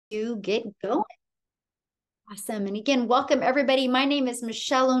to get going. Awesome. And again, welcome everybody. My name is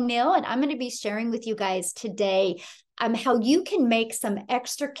Michele Oneil, and I'm going to be sharing with you guys today how you can make some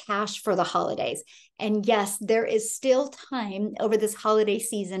extra cash for the holidays. And yes, there is still time over this holiday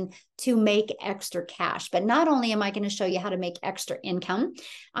season to make extra cash. But not only am I going to show you how to make extra income,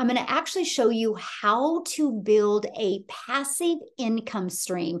 I'm going to actually show you how to build a passive income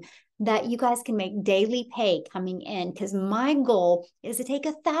stream that you guys can make daily pay coming in, because my goal is to take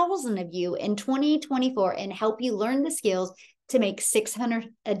 1,000 of you in 2024 and help you learn the skills to make 600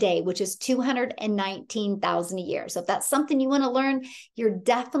 a day, which is 219,000 a year. So if that's something you want to learn, you're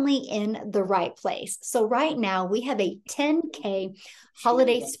definitely in the right place. So right now we have a 10K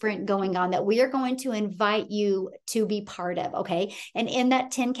holiday sprint going on that we are going to invite you to be part of. Okay. And in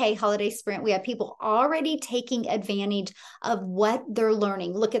that 10K holiday sprint, we have people already taking advantage of what they're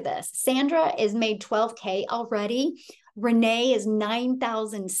learning. Look at this. Sandra is made 12K already. Renee is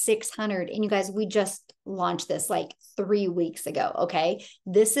 9,600. And you guys, we just launched this like 3 weeks ago. Okay.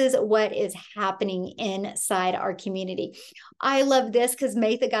 This is what is happening inside our community. I love this because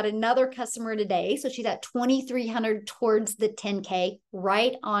Matha got another customer today. So she's at 2,300 towards the 10K,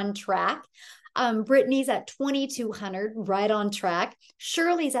 right on track. Brittany's at 2,200, right on track.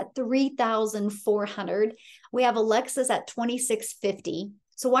 Shirley's at 3,400. We have Alexa's at 2,650.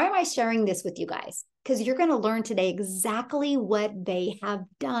 So why am I sharing this with you guys? Because you're going to learn today exactly what they have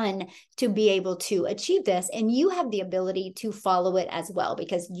done to be able to achieve this. And you have the ability to follow it as well,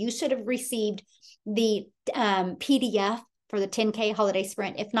 because you should have received the PDF for the 10K holiday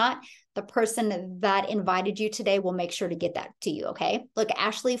sprint. If not, the person that invited you today will make sure to get that to you. Okay. Look,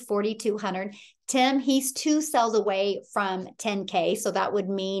 Ashley, 4,200. Tim, he's 2 cells away from 10K. So that would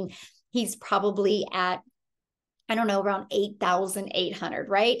mean he's probably at, I don't know, around 8,800,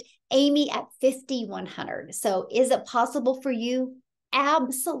 right? Amy at 5,100. So is it possible for you?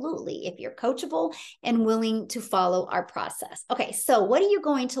 Absolutely, if you're coachable and willing to follow our process. Okay, so what are you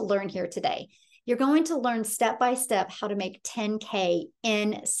going to learn here today? You're going to learn step by step how to make 10K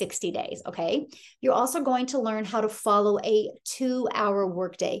in 60 days, okay? You're also going to learn how to follow a 2-hour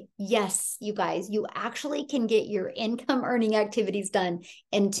workday. Yes, you guys, you actually can get your income earning activities done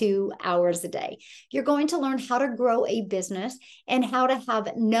in 2 hours a day. You're going to learn how to grow a business and how to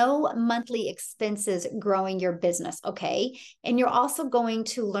have no monthly expenses growing your business, okay? And you're also going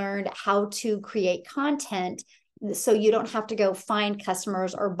to learn how to create content so you don't have to go find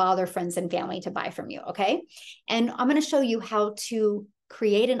customers or bother friends and family to buy from you, okay? And I'm going to show you how to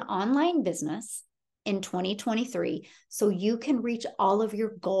create an online business in 2023 so you can reach all of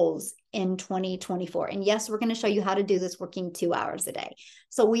your goals in 2024. And yes, we're going to show you how to do this working 2 hours a day.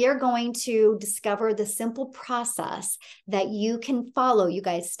 So we are going to discover the simple process that you can follow, you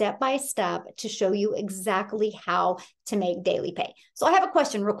guys, step by step, to show you exactly how to make daily pay. So I have a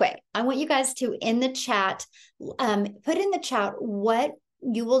question real quick. I want you guys to, in the chat, put in the chat what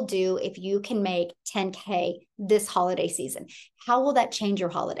you will do if you can make 10K this holiday season. How will that change your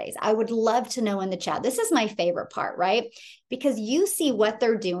holidays? I would love to know in the chat. This is my favorite part, right? Because you see what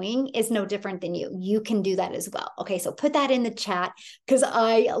they're doing is no different than you. You can do that as well. Okay, so put that in the chat because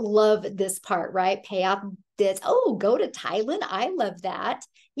I love this part, right? Pay off this. Oh, go to Thailand. I love that.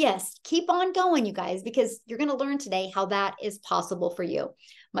 Yes, keep on going, you guys, because you're going to learn today how that is possible for you.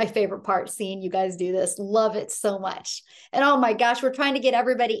 My favorite part, seeing you guys do this. Love it so much. And oh my gosh, we're trying to get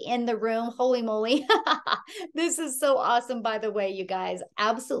everybody in the room. Holy moly. This is so awesome, by the way, you guys.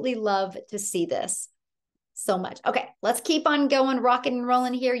 Absolutely love to see this so much. Okay, let's keep on going, rocking and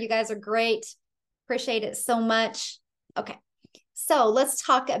rolling here. You guys are great. Appreciate it so much. Okay. So let's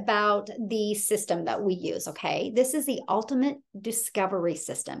talk about the system that we use, okay? This is the ultimate discovery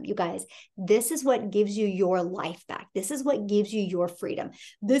system. You guys, this is what gives you your life back. This is what gives you your freedom.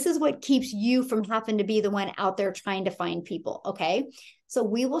 This is what keeps you from having to be the one out there trying to find people, okay? So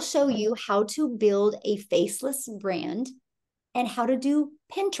we will show you how to build a faceless brand and how to do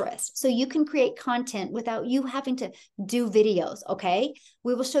Pinterest so you can create content without you having to do videos, okay?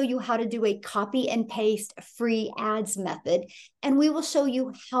 We will show you how to do a copy and paste free ads method, and we will show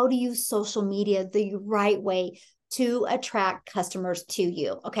you how to use social media the right way to attract customers to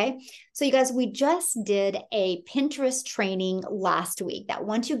you, okay? So you guys, we just did a Pinterest training last week that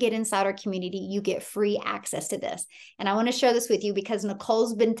once you get inside our community, you get free access to this. And I wanna share this with you because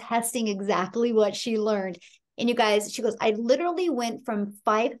Nicole's been testing exactly what she learned. And you guys, she goes, I literally went from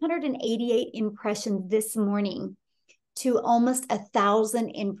 588 impressions this morning to almost 1,000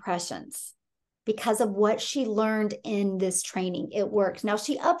 impressions because of what she learned in this training. It worked. Now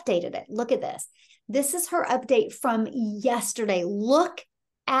she updated it. Look at this. This is her update from yesterday. Look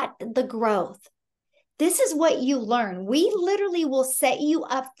at the growth. This is what you learn. We literally will set you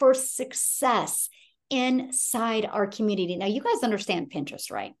up for success inside our community. Now, you guys understand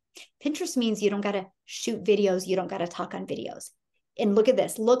Pinterest, right? Pinterest means you don't got to shoot videos. You don't got to talk on videos. And look at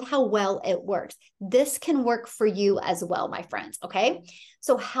this. Look how well it works. This can work for you as well, my friends. Okay.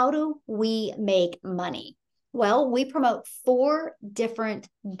 So how do we make money? Well, we promote 4 different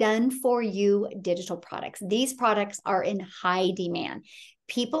done for you digital products. These products are in high demand.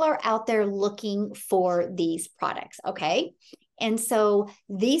 People are out there looking for these products. Okay. And so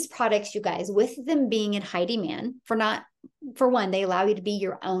these products, you guys, with them being in high demand, for one, they allow you to be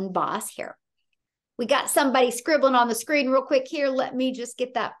your own boss here. We got somebody scribbling on the screen real quick here. Let me just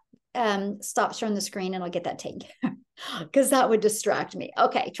get that, stop sharing the screen and I'll get that taken care of because that would distract me.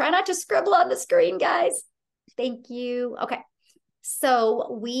 Okay, try not to scribble on the screen, guys. Thank you. Okay,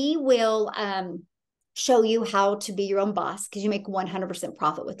 so we will show you how to be your own boss because you make 100%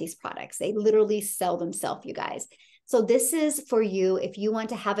 profit with these products. They literally sell themselves, you guys. So this is for you if you want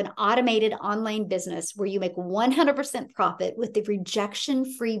to have an automated online business where you make 100% profit with the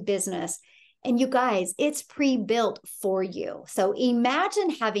rejection-free business. And you guys, it's pre-built for you. So imagine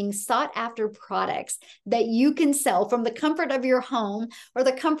having sought after products that you can sell from the comfort of your home or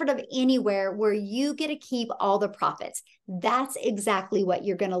the comfort of anywhere where you get to keep all the profits. That's exactly what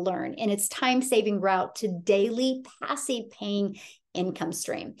you're going to learn. And it's time-saving route to daily passive paying income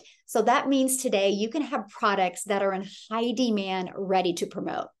stream. So that means today you can have products that are in high demand ready to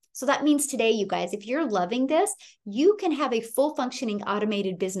promote. So that means today, you guys, if you're loving this, you can have a full functioning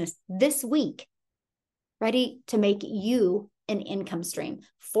automated business this week, ready to make you an income stream.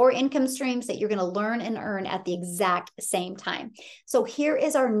 4 income streams that you're going to learn and earn at the exact same time. So here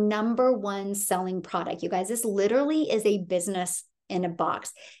is our number 1 selling product. You guys, this literally is a business in a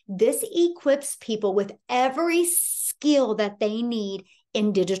box. This equips people with every skill that they need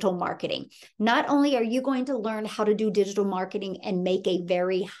in digital marketing. Not only are you going to learn how to do digital marketing and make a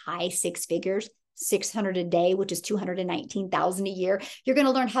very high 6 figures, 600 a day, which is 219,000 a year. You're going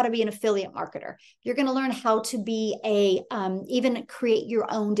to learn how to be an affiliate marketer. You're going to learn how to be even create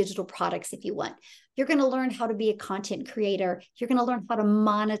your own digital products if you want. You're going to learn how to be a content creator. You're going to learn how to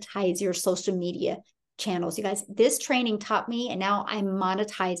monetize your social media channels. You guys, this training taught me, and now I'm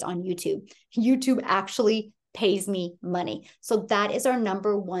monetized on YouTube. YouTube actually pays me money. So that is our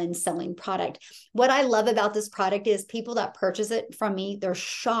number 1 selling product. What I love about this product is people that purchase it from me, they're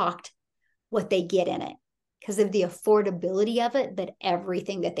shocked what they get in it because of the affordability of it, but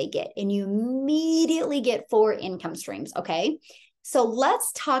everything that they get. And you immediately get 4 income streams. Okay. So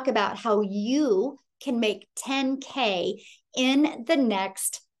let's talk about how you can make 10K in the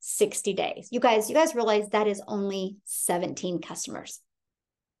next 60 days. You guys realize that is only 17 customers.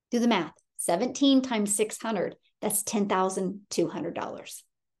 Do the math. 17 times 600, that's $10,200.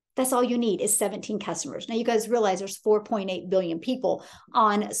 That's all you need is 17 customers. Now you guys realize there's 4.8 billion people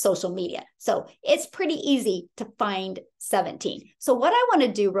on social media. So it's pretty easy to find 17. So what I want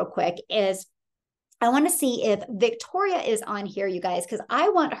to do real quick is I want to see if Victoria is on here, you guys, because I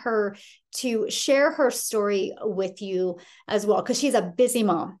want her to share her story with you as well, because she's a busy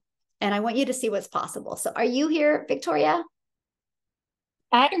mom and I want you to see what's possible. So are you here, Victoria?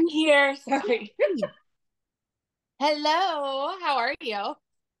 I'm here. Sorry. Hello. How are you?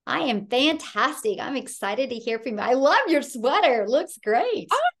 I am fantastic. I'm excited to hear from you. I love your sweater. It looks great.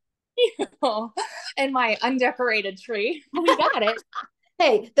 Oh, and my undecorated tree. We got it.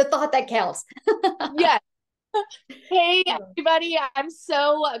 Hey, the thought that counts. Yes. Hey everybody, I'm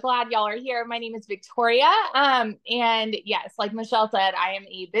so glad y'all are here. My name is Victoria. And yes, like Michele said, I am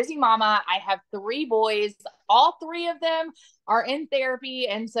a busy mama. I have 3 boys. All 3 of them are in therapy,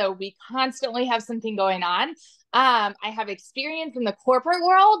 and so we constantly have something going on. I have experience in the corporate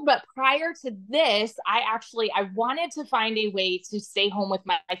world, but prior to this, I wanted to find a way to stay home with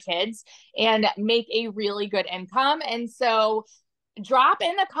my kids and make a really good income. And so drop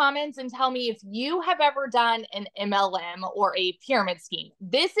in the comments and tell me if you have ever done an MLM or a pyramid scheme.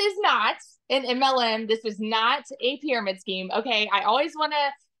 This is not an MLM. This is not a pyramid scheme. Okay. I always want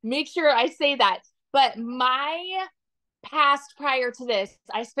to make sure I say that. But my past prior to this,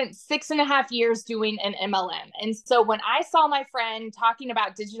 I spent 6.5 years doing an MLM. And so when I saw my friend talking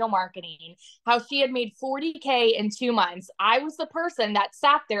about digital marketing, how she had made 40K in 2 months, I was the person that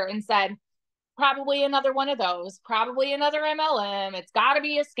sat there and said, probably another one of those, probably another MLM. It's got to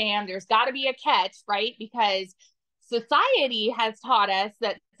be a scam. There's got to be a catch, right? Because society has taught us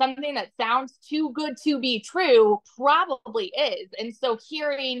that something that sounds too good to be true probably is. And so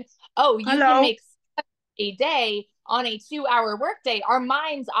hearing, oh, you can make a day, on a 2-hour workday, our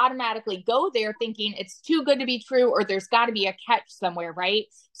minds automatically go there thinking it's too good to be true or there's got to be a catch somewhere, right?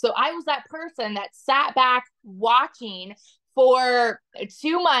 So I was that person that sat back watching for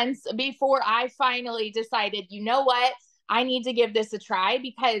 2 months before I finally decided, you know what? I need to give this a try,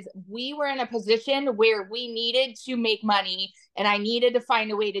 because we were in a position where we needed to make money and I needed to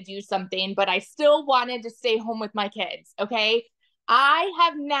find a way to do something, but I still wanted to stay home with my kids. Okay. I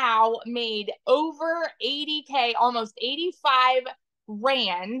have now made over 80K, almost 85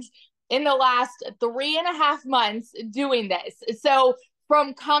 Rand in the last 3.5 months doing this. So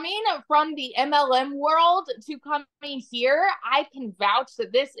from coming from the MLM world to coming here, I can vouch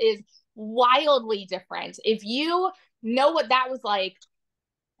that this is wildly different. If you know what that was like,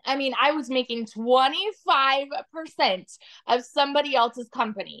 I mean, I was making 25% of somebody else's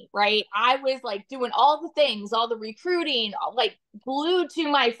company, right? I was like doing all the things, all the recruiting, like glued to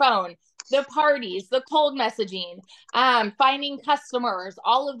my phone, the parties, the cold messaging, finding customers,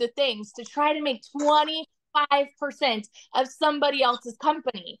 all of the things to try to make 25% of somebody else's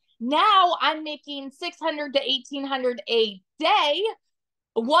company. Now I'm making 600 to 1800 a day,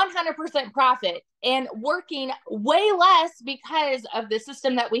 100% profit, and working way less because of the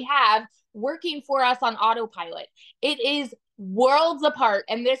system that we have working for us on autopilot. It is worlds apart.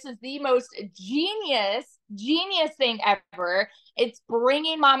 And this is the most genius thing ever. It's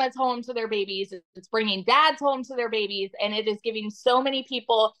bringing mamas home to their babies. It's bringing dads home to their babies. And it is giving so many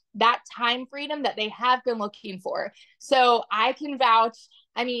people that time freedom that they have been looking for. So I can vouch,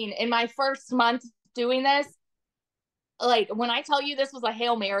 I mean, in my first month doing this, like when I tell you this was a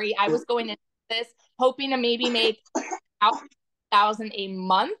Hail Mary, I was going into this hoping to maybe make 1,000 a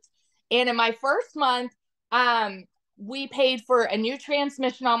month. And in my first month, we paid for a new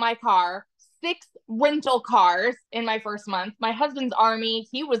transmission on my car, 6 rental cars in my first month. My husband's Army,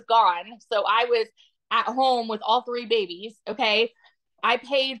 he was gone. So I was at home with all 3 babies. Okay. I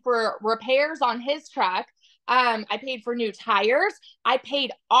paid for repairs on his truck. I paid for new tires. I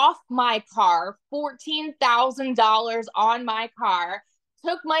paid off my car, $14,000 on my car,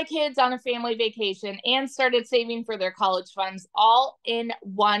 took my kids on a family vacation, and started saving for their college funds, all in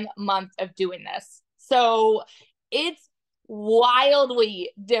 1 month of doing this. So it's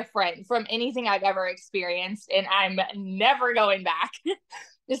wildly different from anything I've ever experienced, and I'm never going back.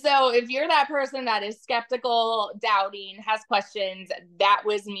 So if you're that person that is skeptical, doubting, has questions, that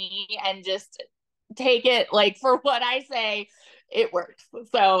was me. And just take it like for what I say, it works.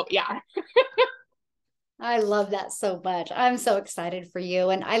 So yeah. I love that so much. I'm so excited for you.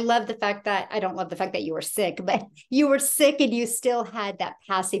 And I love the fact that I don't love the fact that you were sick, but you were sick and you still had that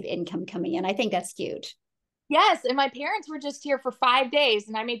passive income coming in. I think that's huge. Yes. And my parents were just here for 5 days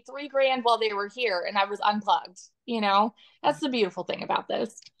and I made 3 grand while they were here and I was unplugged. That's the beautiful thing about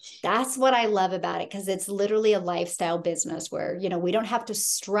this. That's what I love about it, because it's literally a lifestyle business where, we don't have to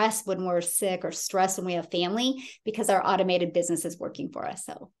stress when we're sick or stress when we have family, because our automated business is working for us.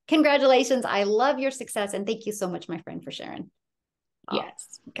 So congratulations. I love your success. And thank you so much, my friend, for sharing.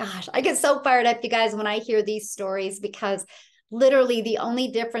 Yes. Gosh, I get so fired up, you guys, when I hear these stories, because literally the only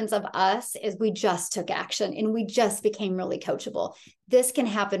difference of us is we just took action and we just became really coachable. This can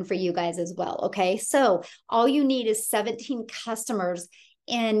happen for you guys as well. Okay. So all you need is 17 customers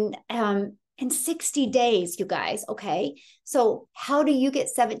in 60 days, you guys. Okay. So how do you get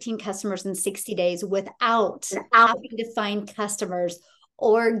 17 customers in 60 days without having to find customers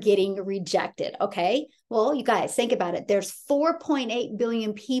or getting rejected? Okay. Well, you guys, think about it. There's 4.8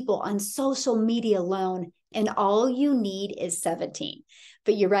 billion people on social media alone, and all you need is 17.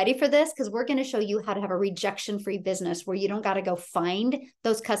 But you ready for this? Because we're going to show you how to have a rejection-free business where you don't got to go find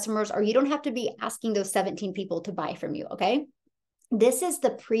those customers, or you don't have to be asking those 17 people to buy from you. Okay. This is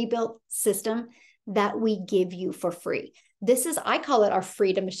the pre-built system that we give you for free. I call it our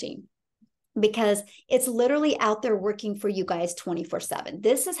freedom machine, because it's literally out there working for you guys 24/7.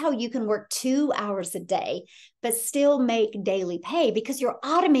 This is how you can work 2 hours a day, but still make daily pay, because your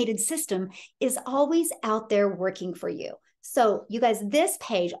automated system is always out there working for you. So you guys, this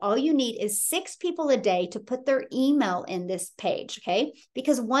page, all you need is 6 people a day to put their email in this page, okay?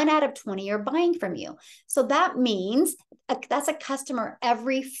 Because 1 out of 20 are buying from you. So that means that's a customer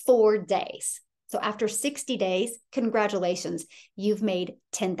every 4 days. So after 60 days, congratulations, you've made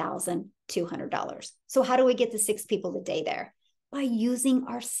 $10,200. So how do we get the 6 people a day there? By using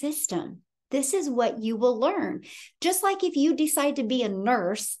our system. This is what you will learn. Just like if you decide to be a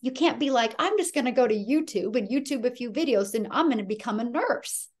nurse, you can't be like, I'm just going to go to YouTube and YouTube a few videos and I'm going to become a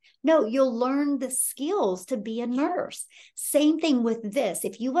nurse. No, you'll learn the skills to be a nurse. Same thing with this.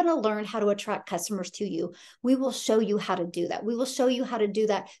 If you want to learn how to attract customers to you, we will show you how to do that. We will show you how to do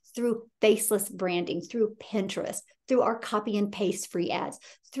that through faceless branding, through Pinterest, through our copy and paste free ads,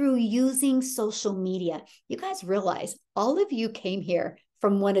 through using social media. You guys realize all of you came here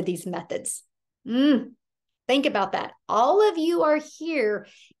from one of these methods. Think about that. All of you are here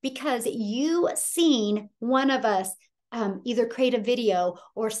because you seen one of us either create a video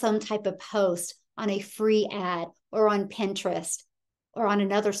or some type of post on a free ad or on Pinterest or on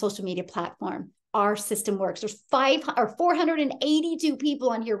another social media platform. Our system works. There's 482 people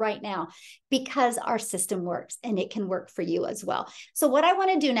on here right now because our system works, and it can work for you as well. So what I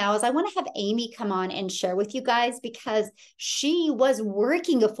want to do now is I want to have Amy come on and share with you guys, because she was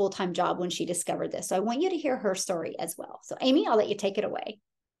working a full-time job when she discovered this. So I want you to hear her story as well. So Amy, I'll let you take it away.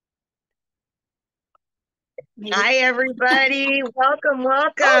 Maybe. Hi, everybody. Welcome.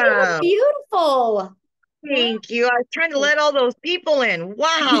 Oh, beautiful. Thank you. I was trying to let all those people in.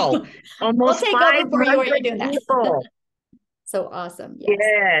 Wow. Almost 500 people. So awesome.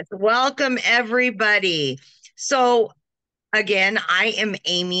 Yes. Welcome, everybody. So again, I am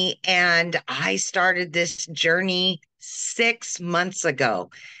Amy, and I started this journey 6 months ago.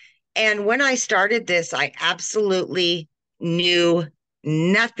 And when I started this, I absolutely knew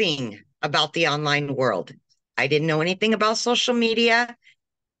nothing about the online world. I didn't know anything about social media.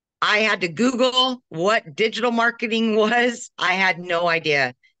 I had to Google what digital marketing was. I had no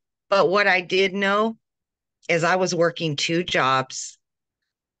idea. But what I did know is I was working 2 jobs,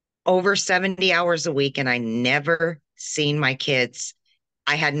 over 70 hours a week, and I never seen my kids.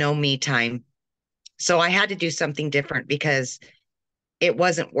 I had no me time. So I had to do something different because it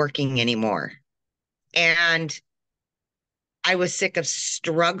wasn't working anymore. And I was sick of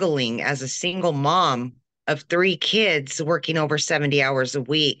struggling as a single mom of 3 kids working over 70 hours a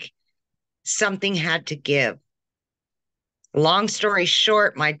week. Something had to give. Long story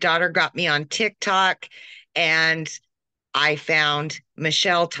short, my daughter got me on TikTok, and I found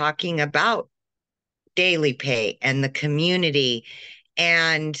Michele talking about daily pay and the community.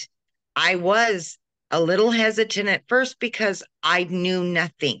 And I was a little hesitant at first because I knew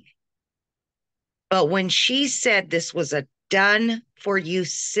nothing. But when she said this was a done for you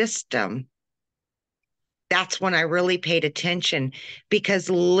system, that's when I really paid attention, because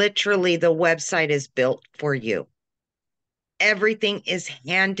literally the website is built for you. Everything is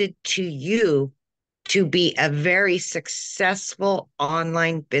handed to you to be a very successful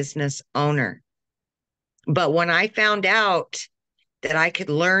online business owner. But when I found out that I could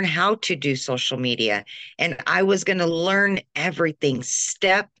learn how to do social media, and I was going to learn everything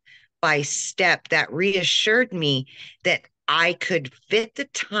step by step, that reassured me that I could fit the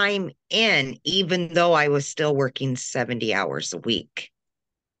time in, even though I was still working 70 hours a week.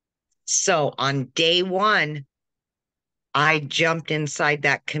 So on day 1, I jumped inside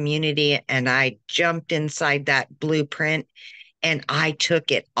that community, and I jumped inside that blueprint, and I took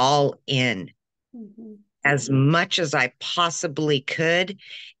it all in. As much as I possibly could,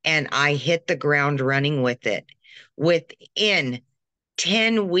 and I hit the ground running with it. Within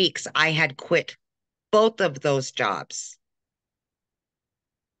 10 weeks, I had quit both of those jobs.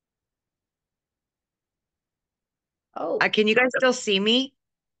 Oh, can you guys still see me?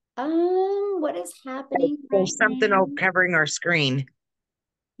 What is happening? There's something covering our screen.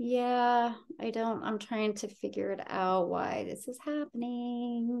 Yeah, I'm trying to figure it out why this is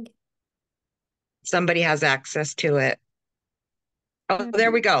happening. Somebody has access to it. Oh,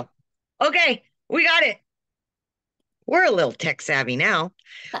 there we go. Okay, we got it. We're a little tech savvy now.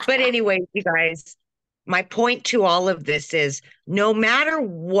 But anyway, you guys, my point to all of this is, no matter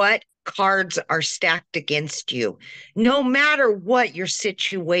what cards are stacked against you, no matter what your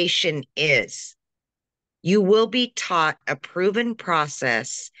situation is, you will be taught a proven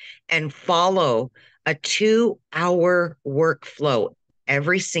process and follow a 2-hour workflow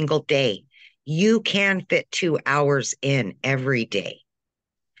every single day. You can fit 2 hours in every day.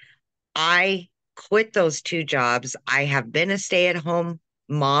 I quit those 2 jobs. I have been a stay-at-home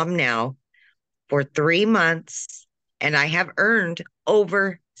mom now for 3 months, and I have earned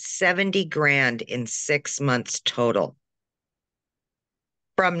over 70 grand in 6 months total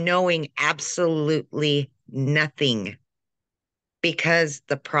from knowing absolutely nothing, because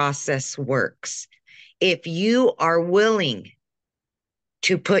the process works. If you are willing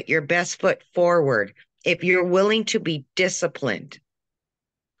to put your best foot forward, if you're willing to be disciplined,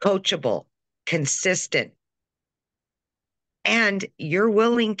 coachable, consistent, and you're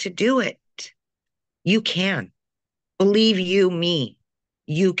willing to do it, you can. Believe you me,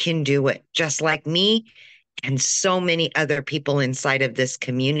 you can do it. Just like me and so many other people inside of this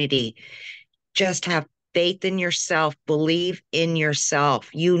community. Just have faith in yourself, believe in yourself.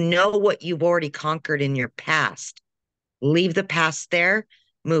 You know what you've already conquered in your past. Leave the past there,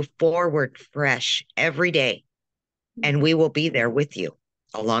 move forward fresh every day, and we will be there with you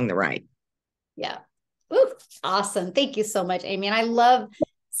along the ride. Yeah. Ooh, awesome. Thank you so much, Amy. And I love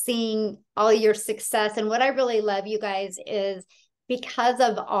seeing all your success. And what I really love, you guys, is because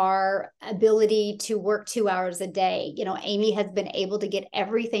of our ability to work 2 hours a day, you know, Amy has been able to get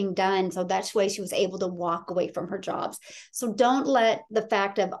everything done. So that's why she was able to walk away from her jobs. So don't let the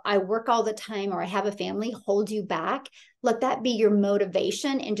fact of I work all the time or I have a family hold you back. Let that be your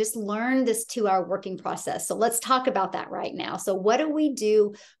motivation and just learn this 2 hour working process. So let's talk about that right now. So what do we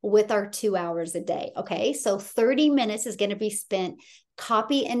do with our 2 hours a day? Okay. So 30 minutes is going to be spent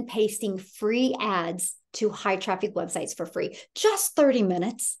copy and pasting free ads to high traffic websites for free. Just 30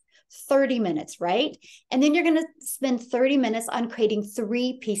 minutes. 30 minutes, right? And then you're going to spend 30 minutes on creating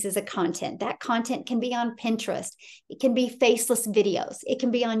 3 pieces of content. That content can be on Pinterest. It can be faceless videos. It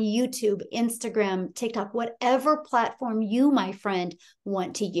can be on YouTube, Instagram, TikTok, whatever platform you, my friend,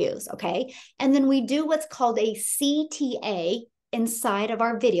 want to use. Okay. And then we do what's called a CTA inside of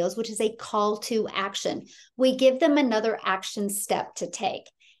our videos, which is a call to action. We give them another action step to take.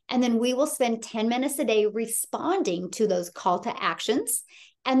 And then we will spend 10 minutes a day responding to those call to actions.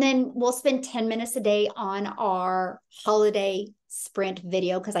 And then we'll spend 10 minutes a day on our holiday sprint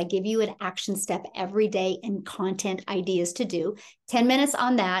video because I give you an action step every day and content ideas to do. 10 minutes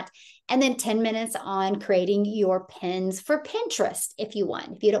on that. And then 10 minutes on creating your pins for Pinterest if you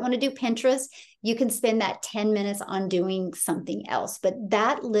want. If you don't want to do Pinterest, you can spend that 10 minutes on doing something else. But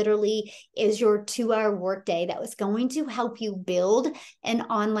that literally is your 2 hour workday that was going to help you build an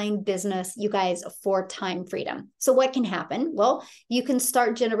online business, you guys, for time freedom. So what can happen? Well, you can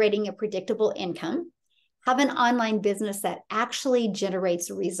start generating a predictable income, have an online business that actually generates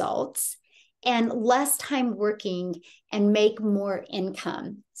results, and less time working and make more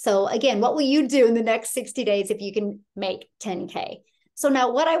income. So again, what will you do in the next 60 days if you can make 10K? So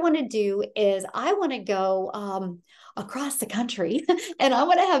now what I want to do is I want to go across the country and I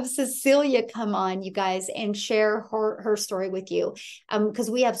want to have Cecilia come on, you guys, and share her story with you.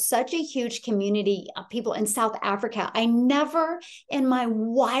 Because we have such a huge community of people in South Africa. I never in my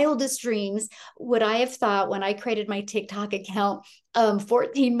wildest dreams would I have thought when I created my TikTok account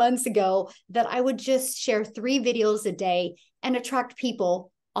 14 months ago that I would just share 3 videos a day and attract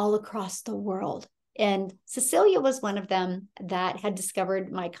people all across the world. And Cecilia was one of them that had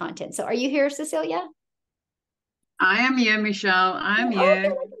discovered my content. So are you here, Cecilia? I am here, Michelle. I'm Oh,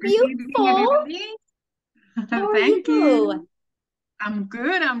 here. Good evening, beautiful. everybody. How are Thank you? you. I'm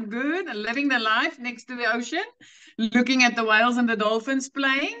good. I'm good. Living the life next to the ocean, looking at the whales and the dolphins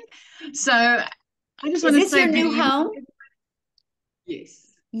playing. So I just Is want to this say your good new evening. home? Yes.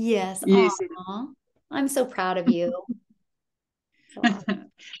 Yes. Yes. Aw, I'm so proud of you. So awesome.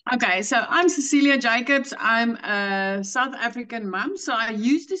 Okay, so I'm Cecilia Jacobs. I'm a South African mum. So I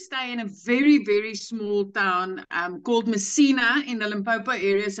used to stay in a very, very small town called Messina in the Limpopo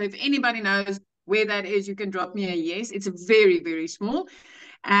area. So if anybody knows where that is, you can drop me a yes. It's very, very small.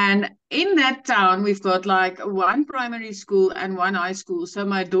 And in that town, we've got like 1 primary school and 1 high school. So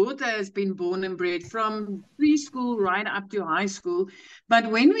my daughter has been born and bred from preschool right up to high school.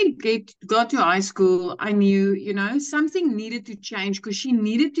 But when we got to high school, I knew, something needed to change because she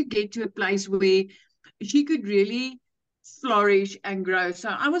needed to get to a place where she could really flourish and grow. So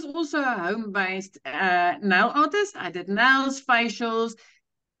I was also a home-based nail artist. I did nails, facials,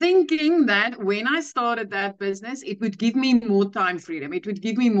 thinking that when I started that business, it would give me more time freedom. It would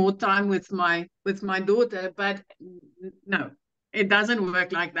give me more time with my daughter. But no, it doesn't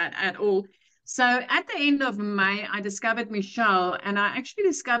work like that at all. So at the end of May, I discovered Michele, and I actually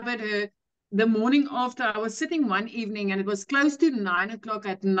discovered her the morning after. I was sitting one evening, and it was close to 9 o'clock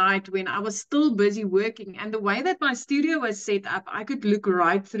at night when I was still busy working. And the way that my studio was set up, I could look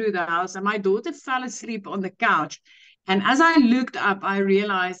right through the house, and my daughter fell asleep on the couch. And as I looked up, I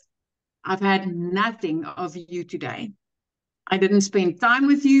realized I've had nothing of you today. I didn't spend time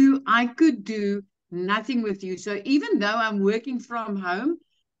with you. I could do nothing with you. So even though I'm working from home,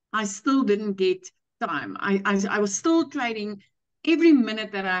 I still didn't get time. I was still trading every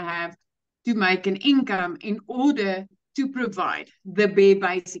minute that I have to make an income in order to provide the bare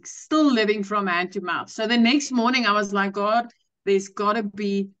basics, still living from hand to mouth. So the next morning I was like, God, there's got to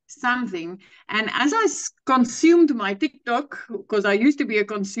be something. And as I consumed my TikTok, because I used to be a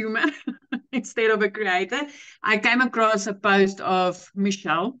consumer instead of a creator, I came across a post of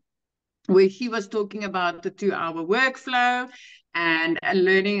Michele where she was talking about the 2 hour workflow and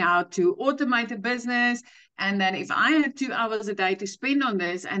learning how to automate a business. And that if I had 2 hours a day to spend on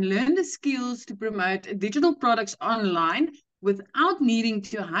this and learn the skills to promote digital products online without needing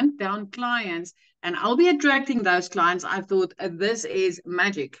to hunt down clients, and I'll be attracting those clients, I thought this is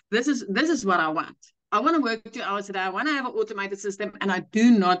magic. This is what I want. I want to work 2 hours a day. I want to have an automated system, and I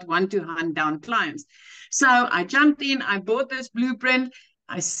do not want to hunt down clients. So I jumped in, I bought this blueprint,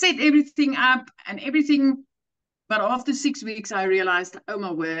 I set everything up and everything. But after 6 weeks, I realized, oh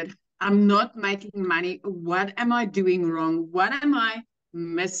my word, I'm not making money. What am I doing wrong? What am I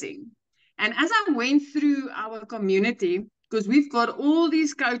missing? And as I went through our community, because we've got all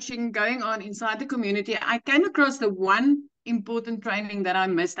these coaching going on inside the community, I came across the one important training that I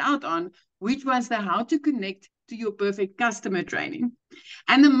missed out on, which was the how to connect to your perfect customer training.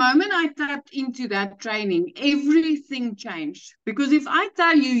 And the moment I tapped into that training, everything changed. Because if I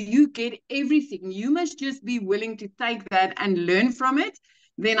tell you, you get everything, you must just be willing to take that and learn from it.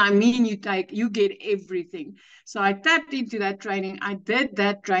 Then I mean, you get everything. So I tapped into that training. I did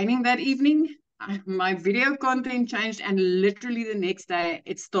that training that evening. My video content changed, and literally the next day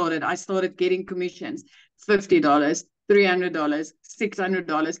it started. I started getting commissions, $50, $300,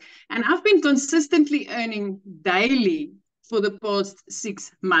 $600. And I've been consistently earning daily for the past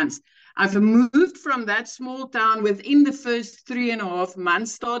 6 months. I've moved from that small town within the first 3.5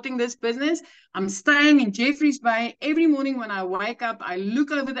 months starting this business. I'm staying in Jeffreys Bay. Every morning when I wake up, I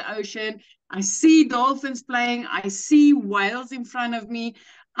look over the ocean. I see dolphins playing. I see whales in front of me.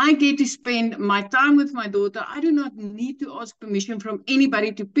 I get to spend my time with my daughter. I do not need to ask permission from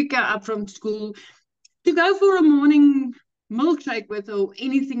anybody to pick her up from school, to go for a morning milkshake with her, or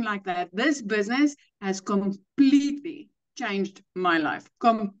anything like that. This business has completely changed my life.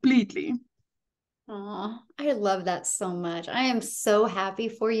 Completely. Oh, I love that so much. I am so happy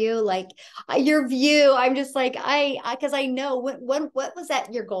for you. Like your view, I'm just like, because I know what was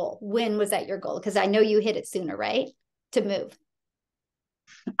that your goal? When was that your goal? Because I know you hit it sooner, right? To move.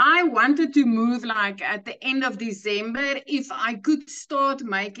 I wanted to move like at the end of December. If I could start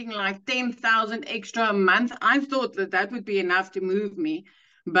making like 10,000 extra a month, I thought that would be enough to move me.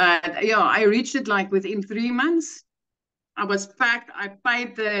 But yeah, I reached it like within 3 months. I was packed. I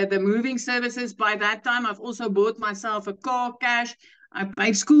paid the moving services. By that time, I've also bought myself a car cash. I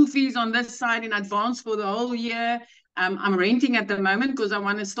paid school fees on this side in advance for the whole year. I'm renting at the moment because I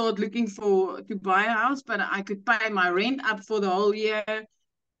want to start looking to buy a house, but I could pay my rent up for the whole year.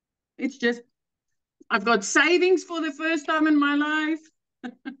 It's just, I've got savings for the first time in my life.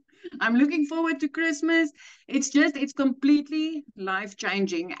 I'm looking forward to Christmas. It's completely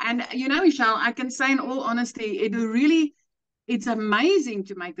life-changing. And, Michele, I can say in all honesty, it's amazing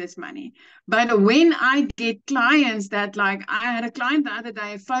to make this money. But when I get clients that, like, I had a client the other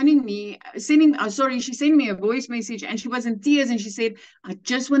day phoning me, she sent me a voice message, and she was in tears, and she said, I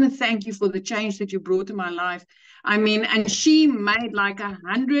just want to thank you for the change that you brought to my life. I mean, and she made like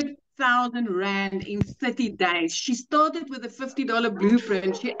 100,000 Rand in 30 days. She started with a $50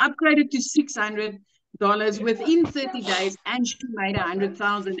 blueprint. She upgraded to $600 within 30 days, and she made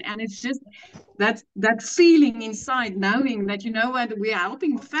 100,000. And it's just that feeling inside, knowing that, you know what, we are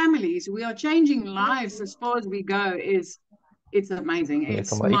helping families, we are changing lives as far as we go, it's amazing.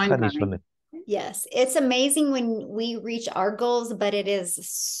 It's mind-blowing. Yes, it's amazing when we reach our goals, but it is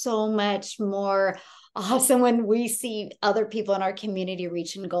so much more awesome when we see other people in our community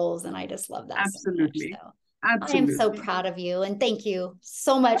reaching goals. And I just love that. Absolutely. So much, Absolutely. I am so proud of you. And thank you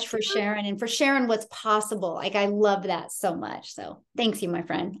so much for sharing and for sharing what's possible. Like, I love that so much. So thanks you, my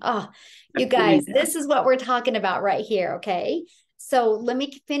friend. Oh, you guys, this is what we're talking about right here. Okay. So let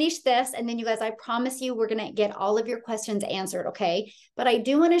me finish this. And then you guys, I promise you, we're going to get all of your questions answered. Okay. But I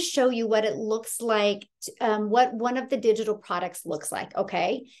do want to show you what it looks like, what one of the digital products looks like.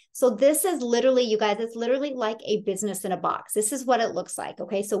 Okay. So this is literally, you guys, it's literally like a business in a box. This is what it looks like.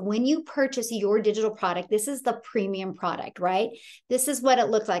 Okay. So when you purchase your digital product, this is the premium product, right? This is what it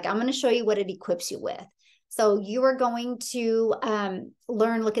looks like. I'm going to show you what it equips you with. So you are going to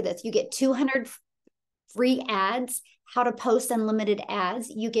learn, look at this. You get 200 free ads, how to post unlimited ads.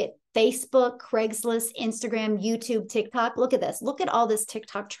 You get Facebook, Craigslist, Instagram, YouTube, TikTok. Look at this. Look at all this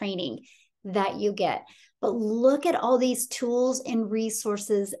TikTok training that you get. But look at all these tools and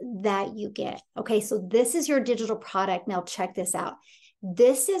resources that you get. Okay, so this is your digital product. Now check this out.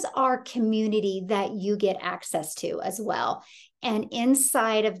 This is our community that you get access to as well. And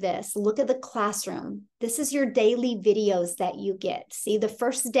inside of this, look at the classroom. This is your daily videos that you get. See, the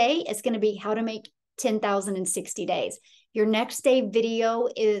first day is going to be how to make 10,000 in 60 days. Your next day video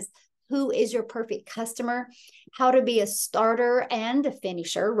is who is your perfect customer, how to be a starter and a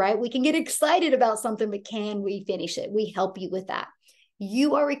finisher, right? We can get excited about something, but can we finish it? We help you with that.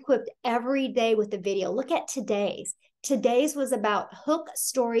 You are equipped every day with the video. Look at today's. Today's was about hook,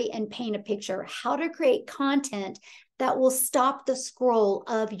 story, and paint a picture, how to create content that will stop the scroll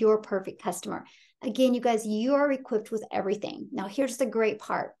of your perfect customer. Again, you guys, you are equipped with everything. Now, here's the great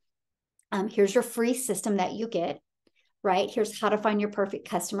part. Here's your free system that you get, right? Here's how to find your perfect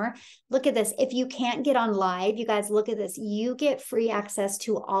customer. Look at this. If you can't get on live, you guys, look at this. You get free access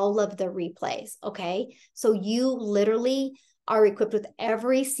to all of the replays, okay? So you literally are equipped with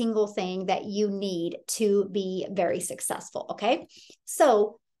every single thing that you need to be very successful, okay?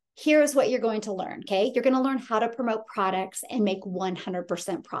 So here's what you're going to learn, okay? You're going to learn how to promote products and make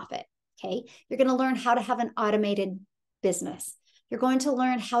 100% profit, okay? You're going to learn how to have an automated business. You're going to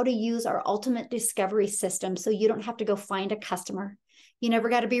learn how to use our ultimate discovery system so you don't have to go find a customer. You never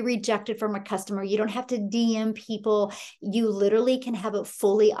got to be rejected from a customer. You don't have to DM people. You literally can have it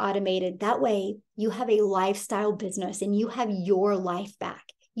fully automated. That way, you have a lifestyle business and you have your life back.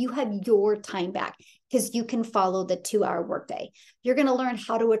 You have your time back because you can follow the 2-hour workday. You're going to learn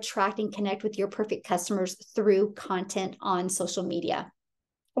how to attract and connect with your perfect customers through content on social media.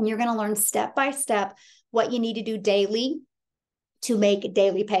 And you're going to learn step by step what you need to do daily to make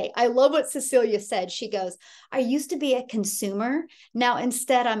daily pay. I love what Cecilia said. She goes, I used to be a consumer. Now,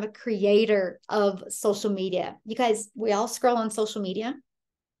 instead, I'm a creator of social media. You guys, we all scroll on social media.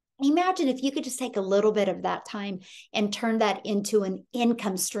 Imagine if you could just take a little bit of that time and turn that into an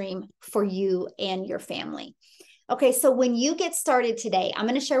income stream for you and your family. Okay, so when you get started today, I'm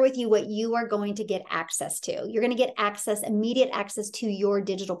going to share with you what you are going to get access to. You're going to get access, immediate access to your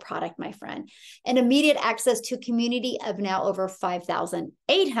digital product, my friend, and immediate access to a community of now over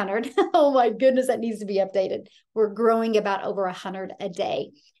 5,800. Oh my goodness, that needs to be updated. We're growing about over 100 a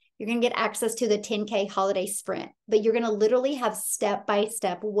day. You're going to get access to the 10K holiday sprint, but you're going to literally have step by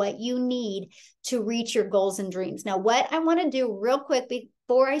step what you need to reach your goals and dreams. Now, what I want to do real quick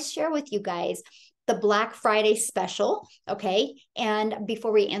before I share with you guys the Black Friday special, okay? And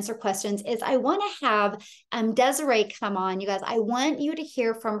before we answer questions, is I want to have Desiree come on. You guys, I want you to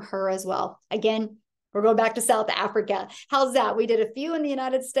hear from her as well. Again, we're going back to South Africa. How's that? We did a few in the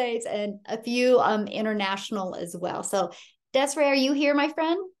United States and a few international as well. So Desiree, are you here, my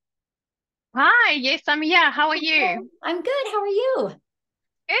friend? Hi, yes, I'm here. How are you? I'm good. How are you?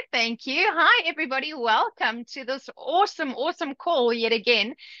 Good, thank you. Hi, everybody. Welcome to this awesome call yet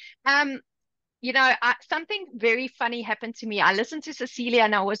again. Um, something very funny happened to me. I listened to Cecilia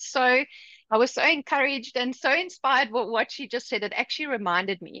and I was so encouraged and so inspired with what she just said. It actually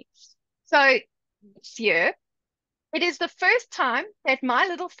reminded me. So this year, it is the first time that my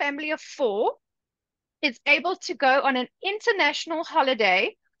little family of 4 is able to go on an international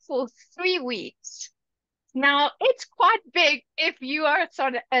holiday for 3 weeks. Now, it's quite big if you are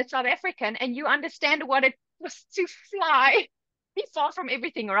a South African and you understand what it was to fly be far from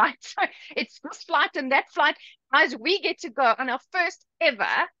everything, right? So it's this flight and that flight. As we get to go on our first ever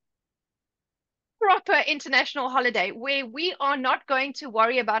proper international holiday where we are not going to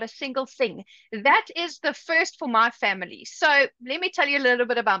worry about a single thing. That is the first for my family. So let me tell you a little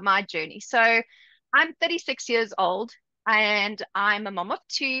bit about my journey. So I'm 36 years old and I'm a mom of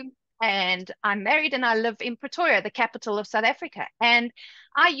 2 and I'm married and I live in Pretoria, the capital of South Africa. And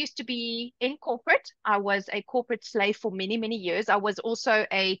I used to be in corporate. I was a corporate slave for many years. I was also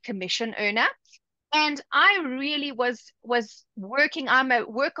a commission earner. And I really was working. I'm a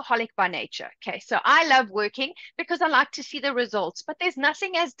workaholic by nature. Okay. So I love working because I like to see the results. But there's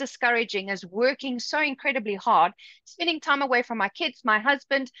nothing as discouraging as working so incredibly hard, spending time away from my kids, my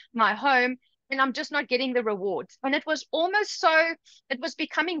husband, my home, and I'm just not getting the rewards. And it was it was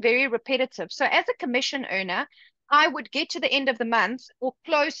becoming very repetitive. So as a commission earner, I would get to the end of the month or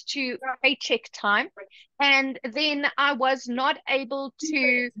close to paycheck time. And then I was not able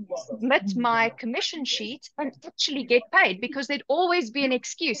to submit my commission sheet and actually get paid because there'd always be an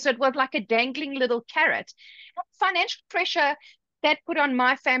excuse. So it was like a dangling little carrot. Financial pressure that put on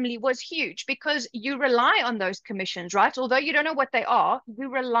my family was huge because you rely on those commissions, right? Although you don't know what they are, you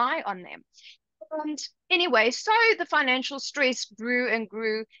rely on them. And anyway, so the financial stress grew and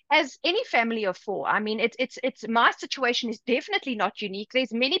grew as any family of 4. I mean, it's my situation is definitely not unique.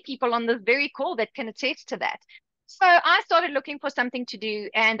 There's many people on this very call that can attest to that. So I started looking for something to do,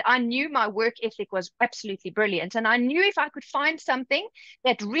 and I knew my work ethic was absolutely brilliant. And I knew if I could find something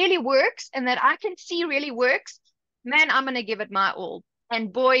that really works and that I can see really works, man, I'm going to give it my all.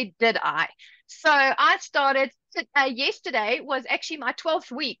 And boy, did I. So I started, yesterday was actually my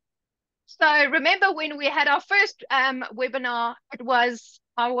 12th week. So remember when we had our first webinar,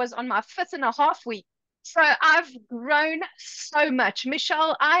 I was on my 5.5 week. So I've grown so much.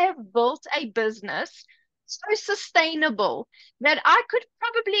 Michele, I have built a business so sustainable that I could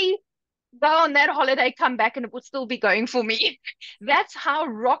probably go on that holiday, come back, and it would still be going for me. That's how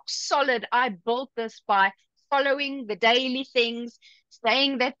rock solid I built this, by following the daily things,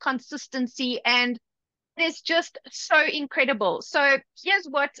 staying that consistency, and it's just so incredible. So here's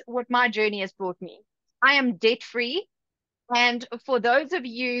what my journey has brought me. I am debt free. And for those of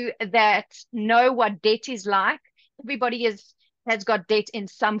you that know what debt is like, everybody has got debt in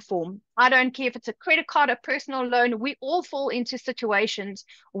some form. I don't care if it's a credit card, a personal loan. We all fall into situations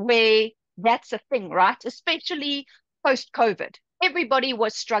where that's a thing, right? Especially post-COVID. Everybody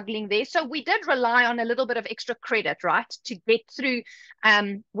was struggling there. So we did rely on a little bit of extra credit, right, to get through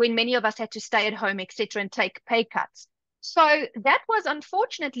when many of us had to stay at home, etc., and take pay cuts. So that was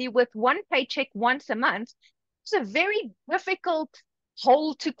unfortunately with one paycheck once a month. It's a very difficult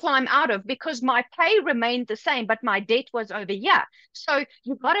hole to climb out of because my pay remained the same, but my debt was over here. So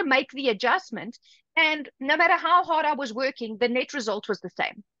you've got to make the adjustment. And no matter how hard I was working, the net result was the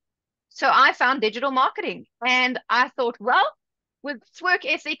same. So I found digital marketing and I thought, well, with this work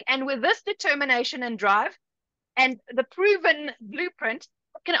ethic and with this determination and drive and the proven blueprint,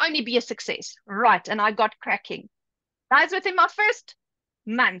 it can only be a success. Right. And I got cracking. Guys, within my first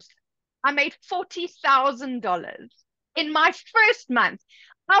month, I made $40,000 in my first month.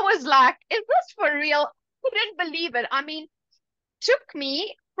 I was like, is this for real? I didn't believe it. I mean, took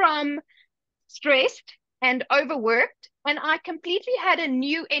me from stressed and overworked, and I completely had a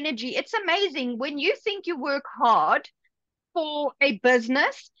new energy. It's amazing when you think you work hard for a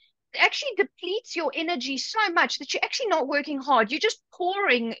business, it actually depletes your energy so much that you're actually not working hard. You're just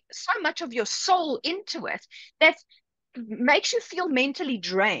pouring so much of your soul into it that makes you feel mentally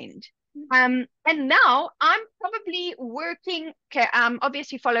drained. And now I'm probably working, okay,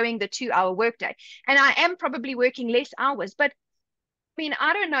 obviously following the 2-hour workday, and I am probably working less hours, but I mean,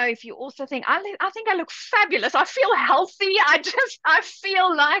 I don't know if you also think I think I look fabulous. I feel healthy. I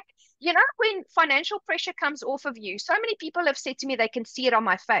feel like, you know, when financial pressure comes off of you, so many people have said to me they can see it on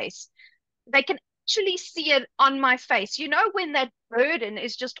my face. They can actually see it on my face. You know, when that burden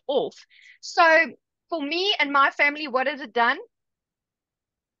is just off. So for me and my family, what has it done?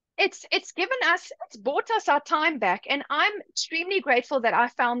 It's bought us our time back, and I'm extremely grateful that I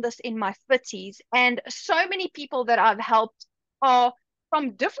found this in my 30s. And so many people that I've helped are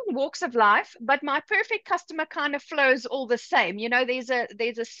from different walks of life, but my perfect customer kind of flows all the same. You know, there's a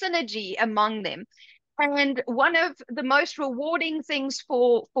synergy among them. And one of the most rewarding things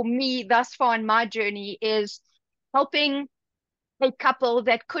for me thus far in my journey is helping a couple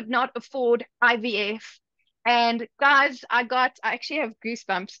that could not afford IVF. And guys, I actually have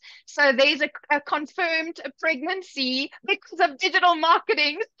goosebumps. So there's a confirmed pregnancy because of digital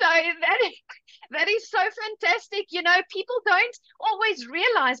marketing. So that is so fantastic. You know, people don't always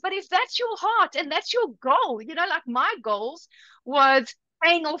realize, but if that's your heart and that's your goal, you know, like my goals was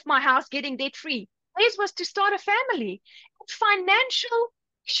paying off my house, getting debt free. Theirs was to start a family. Financial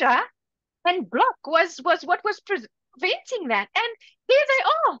pressure and block was what was preventing that. And there they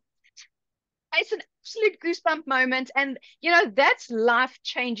are. It's an absolute goosebump moment. And, you know, that's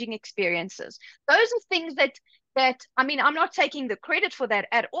life-changing experiences. Those are things that I mean, I'm not taking the credit for that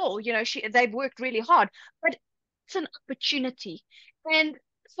at all. You know, they've worked really hard, but it's an opportunity. And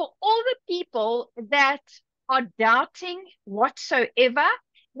for all the people that are doubting whatsoever,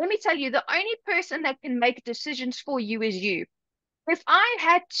 let me tell you, the only person that can make decisions for you is you. If I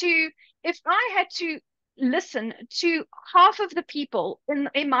had to listen to half of the people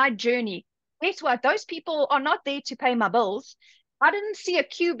in my journey, guess what? Those people are not there to pay my bills. I didn't see a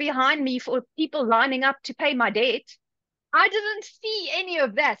queue behind me for people lining up to pay my debt. I didn't see any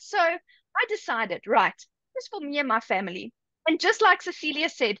of that. So I decided, right, this is for me and my family. And just like Cecilia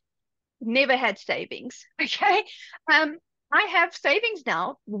said, never had savings. Okay. I have savings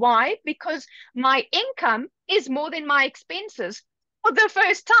now. Why? Because my income is more than my expenses for the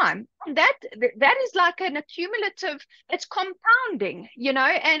first time. And that is like an accumulative, it's compounding, you know,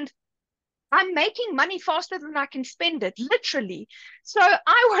 and I'm making money faster than I can spend it, literally. So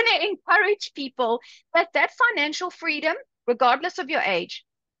I want to encourage people that financial freedom, regardless of your age,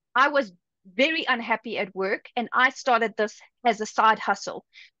 I was very unhappy at work and I started this as a side hustle.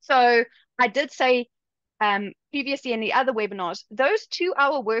 So I did say previously in the other webinars, those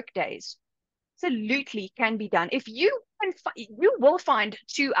 2-hour work days absolutely can be done. If you can, you will find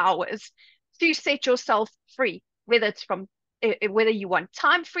 2 hours to set yourself free, whether it's from whether you want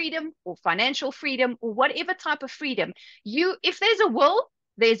time freedom or financial freedom or whatever type of freedom. If there's a will,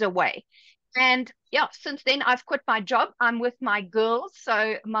 there's a way. And yeah, since then I've quit my job. I'm with my girls.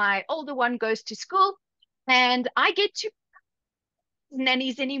 So my older one goes to school and I get to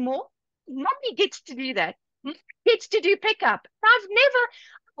nannies anymore. mommy gets to do that. Mommy gets to do pickup. I've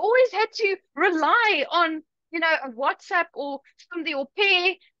always had to rely on, a WhatsApp or from the au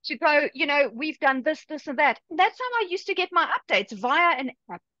pair to go, we've done this, this, and that. And that's how I used to get my updates via an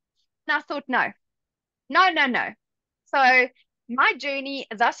app. And I thought, no, no, no, no. So my journey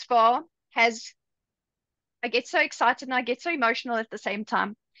thus far I get so excited and I get so emotional at the same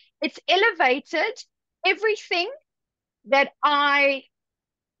time. It's elevated everything that I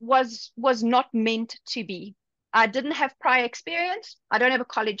was not meant to be. I didn't have prior experience. I don't have a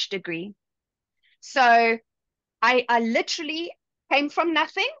college degree. So I literally came from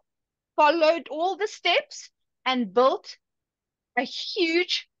nothing, followed all the steps, and built a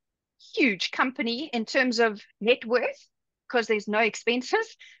huge, huge company in terms of net worth because there's no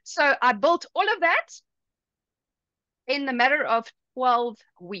expenses. So I built all of that in the matter of 12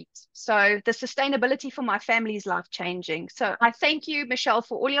 weeks. So the sustainability for my family is life changing. So I thank you, Michele,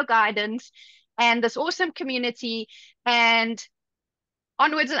 for all your guidance and this awesome community, and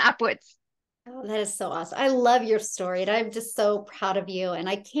onwards and upwards. Oh, that is so awesome. I love your story, and I'm just so proud of you. And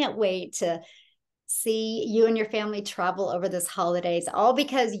I can't wait to see you and your family travel over this holidays, all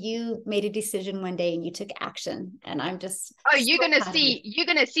because you made a decision one day and you took action. And I'm just you're gonna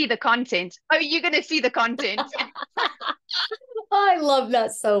see the content. You're gonna see the content. I love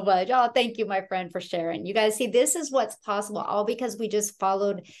that so much. Oh, thank you, my friend, for sharing. You guys see, this is what's possible, all because we just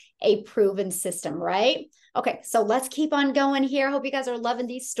followed a proven system, right? Okay, so let's keep on going here. Hope you guys are loving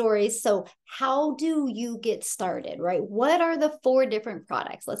these stories. So how do you get started, right? What are the 4 different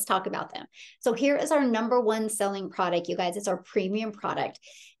products? Let's talk about them. So here is our number 1 selling product, you guys. It's our premium product.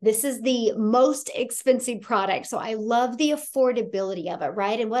 This is the most expensive product. So I love the affordability of it,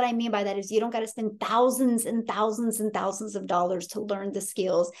 right? And what I mean by that is you don't got to spend thousands and thousands and thousands of dollars to learn the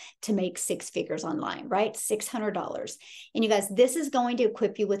skills to make 6 figures online, right? $600. And you guys, this is going to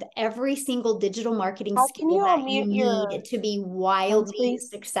equip you with every single digital marketing skill that you need to be wildly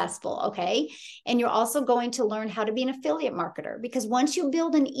successful, okay? And you're also going to learn how to be an affiliate marketer, because once you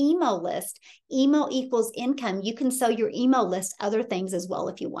build an email list, email equals income. You can sell your email list other things as well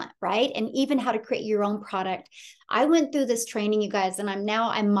if you want, right? And even how to create your own product. I went through this training, you guys, and I'm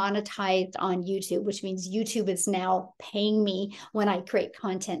monetized on YouTube, which means YouTube is now paying me when I create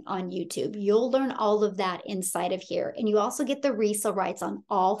content on YouTube. You'll learn all of that inside of here. And you also get the resale rights on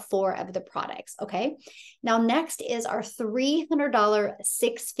all 4 of the products, okay? Now, next is our $300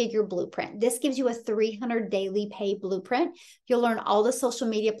 6-figure blueprint. This gives you a 300 daily pay blueprint. You'll learn all the social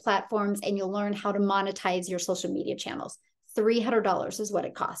media platforms and you'll learn how to monetize your social media channels. $300 is what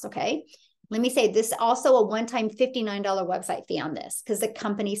it costs, okay? Let me say this also a one-time $59 website fee on this because the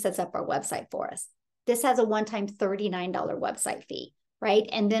company sets up our website for us. This has a one-time $39 website fee, right?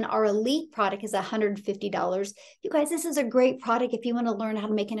 And then our elite product is $150. You guys, this is a great product if you want to learn how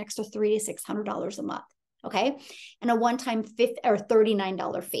to make an extra $300 to $600 a month, okay? And a one-time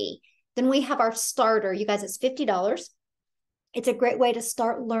 $39 fee. Then we have our starter. You guys, it's $50. It's a great way to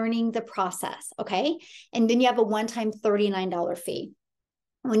start learning the process, okay? And then you have a one-time $39 fee.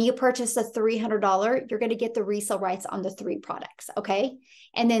 When you purchase a $300, you're going to get the resale rights on the 3 products, okay?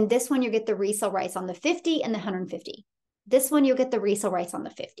 And then this one, you get the resale rights on the 50 and the 150. This one, you'll get the resale rights on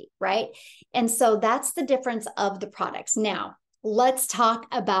the 50, right? And so that's the difference of the products. Now, let's talk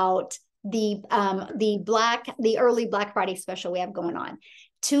about the early Black Friday special we have going on.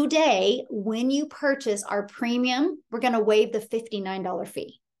 Today, when you purchase our premium, we're going to waive the $59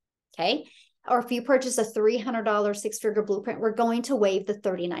 fee, okay? Or if you purchase a $300 6-figure blueprint, we're going to waive the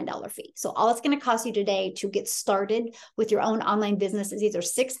 $39 fee. So all it's going to cost you today to get started with your own online business is either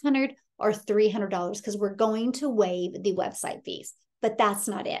 $600 or $300 because we're going to waive the website fees. But that's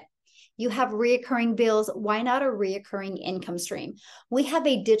not it. You have reoccurring bills. Why not a reoccurring income stream? We have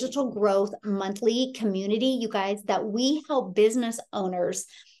a digital growth monthly community, you guys, that we help business owners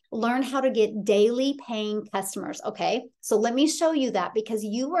learn how to get daily paying customers, okay? So let me show you that because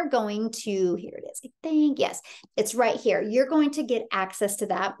you are going to, here it is, I think, yes, it's right here. You're going to get access to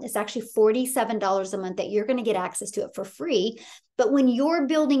that. It's actually $47 a month that you're going to get access to it for free. But when you're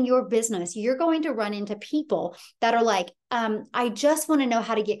building your business, you're going to run into people that are like, I just want to know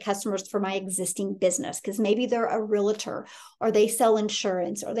how to get customers for my existing business because maybe they're a realtor or they sell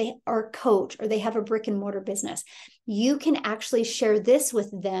insurance or they are a coach or they have a brick and mortar business. You can actually share this with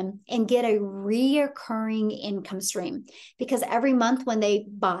them and get a reoccurring income stream because every month when they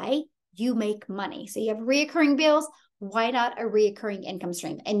buy, you make money. So you have reoccurring bills. Why not a reoccurring income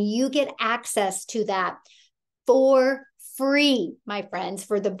stream? And you get access to that for free, my friends,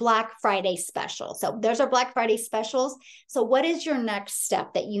 for the Black Friday special. So there's our Black Friday specials. So what is your next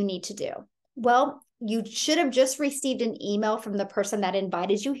step that you need to do? Well, you should have just received an email from the person that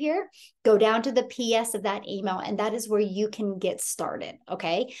invited you here. Go down to the PS of that email, and that is where you can get started.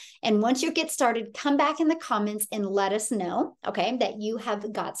 Okay. And once you get started, come back in the comments and let us know, okay, that you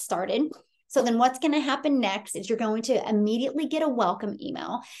have got started. So then what's going to happen next is you're going to immediately get a welcome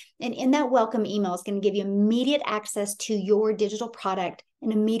email. And in that welcome email is going to give you immediate access to your digital product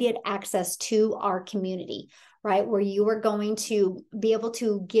and immediate access to our community, right? Where you are going to be able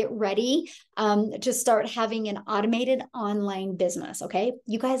to get ready to start having an automated online business, okay?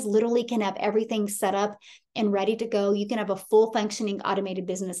 You guys literally can have everything set up and ready to go. You can have a full functioning automated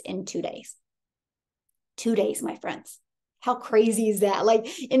business in 2 days. 2 days, my friends. How crazy is that? Like,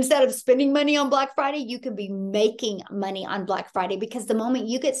 instead of spending money on Black Friday, you could be making money on Black Friday, because the moment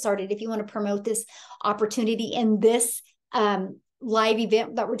you get started, if you want to promote this opportunity in this live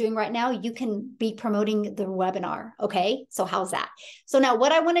event that we're doing right now, you can be promoting the webinar. Okay. So how's that? So now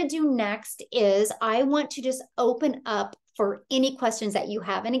what I want to do next is I want to just open up for any questions that you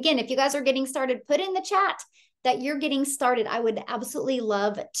have. And again, if you guys are getting started, put in the chat that you're getting started. I would absolutely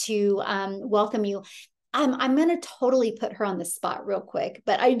love to welcome you. I'm going to totally put her on the spot real quick,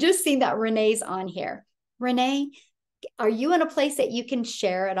 but I just seen that Renee's on here. Renee, are you in a place that you can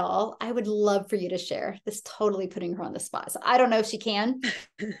share at all? I would love for you to share. This totally putting her on the spot. So I don't know if she can.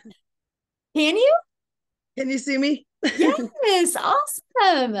 Can you? Can you see me? Yes,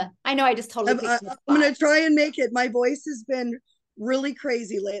 awesome. I know I just totally I'm going to try and make it. My voice has been really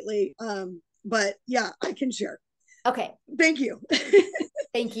crazy lately. But yeah, I can share. Okay. Thank you.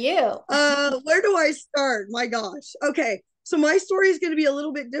 Thank you. Where do I start? My gosh. Okay. So my story is going to be a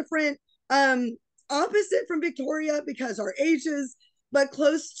little bit different. Opposite from Victoria because our ages, but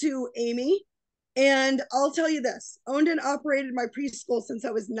close to Amy. And I'll tell you this, owned and operated my preschool since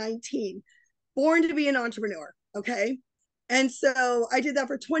I was 19, born to be an entrepreneur. Okay. And so I did that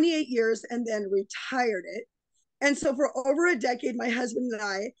for 28 years and then retired it. And so for over a decade, my husband and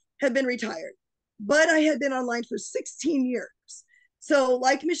I have been retired, but I had been online for 16 years. So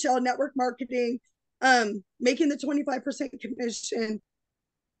like Michele, network marketing, making the 25% commission,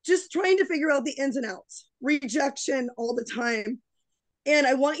 just trying to figure out the ins and outs, rejection all the time. And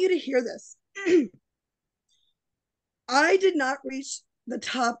I want you to hear this. I did not reach the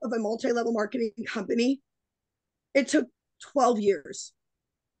top of a multi-level marketing company. It took 12 years.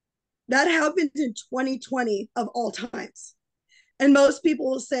 That happened in 2020 of all times. And most people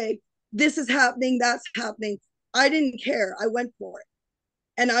will say, this is happening, that's happening. I didn't care. I went for it.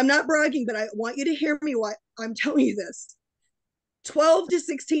 And I'm not bragging, but I want you to hear me why I'm telling you this. 12 to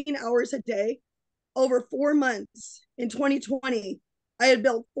 16 hours a day, over 4 months in 2020, I had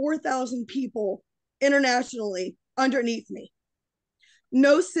built 4,000 people internationally underneath me.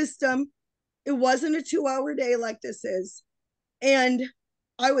 No system. It wasn't a 2-hour day like this is. And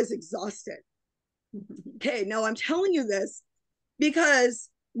I was exhausted. Okay, now I'm telling you this because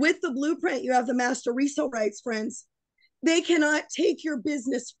with the blueprint, you have the master resale rights, friends. They cannot take your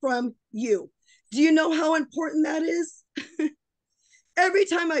business from you. Do you know how important that is? Every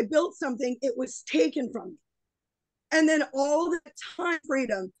time I built something, it was taken from me. And then all the time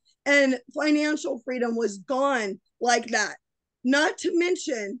freedom and financial freedom was gone like that. Not to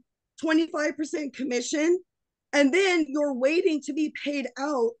mention 25% commission. And then you're waiting to be paid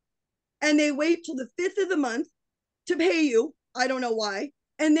out. And they wait till the 5th of the month to pay you. I don't know why.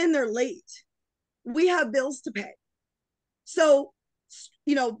 And then they're late. We have bills to pay. So,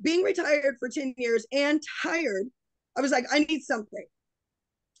 you know, being retired for 10 years and tired, I was like, I need something.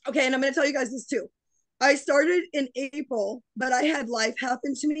 Okay, and I'm going to tell you guys this too. I started in April, but I had life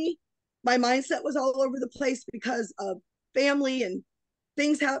happen to me. My mindset was all over the place because of family and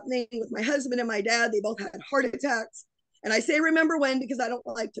things happening with my husband and my dad. They both had heart attacks. And I say remember when because I don't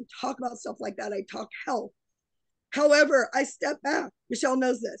like to talk about stuff like that. I talk health. However, I stepped back. Michele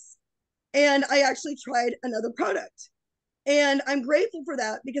knows this. And I actually tried another product. And I'm grateful for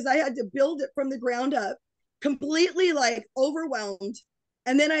that because I had to build it from the ground up, completely like overwhelmed.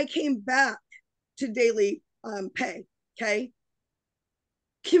 And then I came back to daily pay. Okay.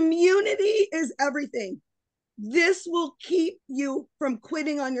 Community is everything. This will keep you from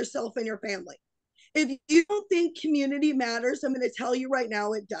quitting on yourself and your family. If you don't think community matters, I'm going to tell you right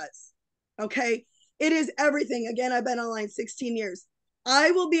now, it does. Okay. It is everything. Again, I've been online 16 years.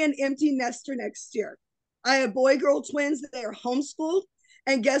 I will be an empty nester next year. I have boy-girl twins. They are homeschooled.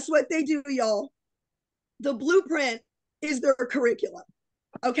 And guess what they do, y'all? The blueprint is their curriculum.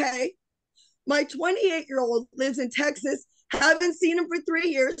 Okay. My 28-year-old lives in Texas. Haven't seen him for 3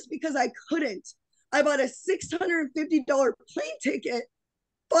 years because I couldn't. I bought a $650 plane ticket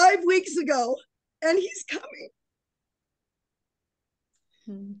 5 weeks ago, and he's coming.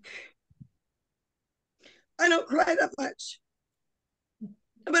 I don't cry that much,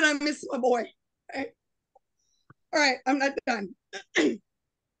 but I miss my boy. Okay? All right, I'm not done.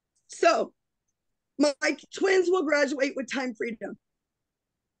 So my twins will graduate with time freedom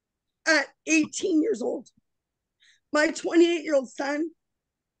at 18 years old. My 28-year-old son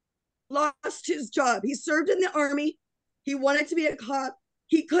lost his job. He served in the Army. He wanted to be a cop.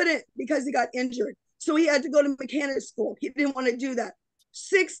 He couldn't because he got injured. So he had to go to mechanic school. He didn't want to do that.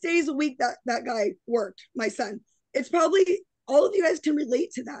 6 days a week that guy worked, my son. It's probably all of you guys can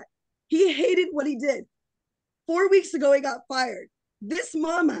relate to that. He hated what he did. 4 weeks ago, he got fired. This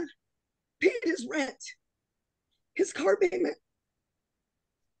mama paid his rent, his car payment,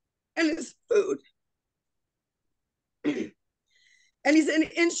 and his food. And he's in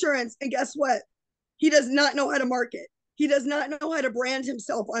insurance. And guess what? He does not know how to market. He does not know how to brand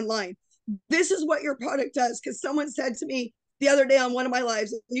himself online. This is what your product does. Because someone said to me the other day on one of my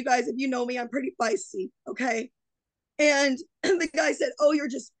lives, and you guys, if you know me, I'm pretty feisty. Okay. And the guy said, oh, you're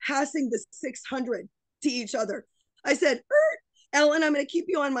just passing the 600 to each other. I said, Ellen, I'm going to keep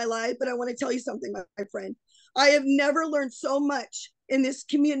you on my live, but I want to tell you something, my friend. I have never learned so much in this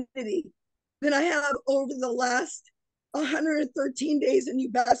community than I have over the last 113 days, and you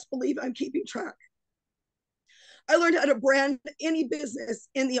best believe I'm keeping track. I learned how to brand any business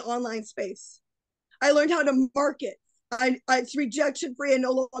in the online space. I learned how to market. It's rejection free. I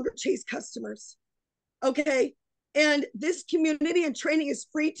no longer chase customers. Okay. And this community and training is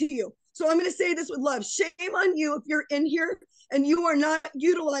free to you. So I'm going to say this with love. Shame on you if you're in here and you are not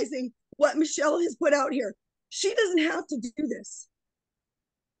utilizing what Michele has put out here. She doesn't have to do this.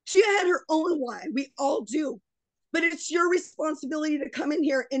 She had her own why. We all do. But it's your responsibility to come in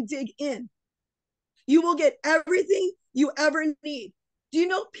here and dig in. You will get everything you ever need. Do you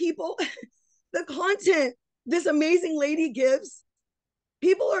know people, the content this amazing lady gives,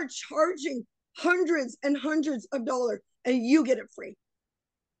 people are charging hundreds and hundreds of dollars and you get it free.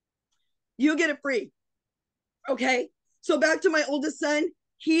 You get it free. Okay. So back to my oldest son,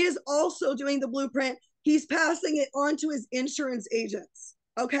 he is also doing the blueprint. He's passing it on to his insurance agents.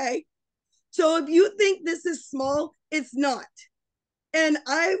 Okay. So if you think this is small, it's not. And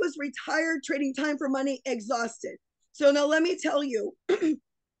I was retired, trading time for money, exhausted. So now let me tell you,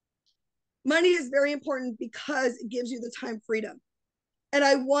 money is very important because it gives you the time freedom. And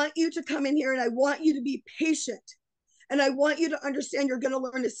I want you to come in here and I want you to be patient. And I want you to understand you're going to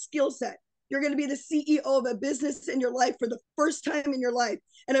learn a skill set. You're going to be the CEO of a business in your life for the first time in your life.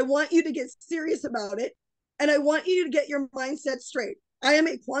 And I want you to get serious about it. And I want you to get your mindset straight. I am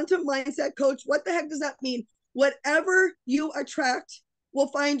a quantum mindset coach. What the heck does that mean? Whatever you attract will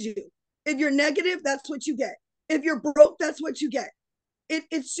find you. If you're negative, that's what you get. If you're broke, that's what you get.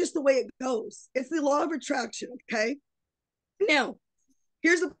 It's just the way it goes. It's the law of attraction, okay? Now,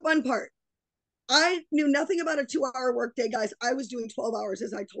 here's the fun part. I knew nothing about a 2-hour workday, guys. I was doing 12 hours,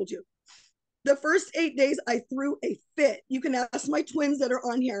 as I told you. The first 8 days, I threw a fit. You can ask my twins that are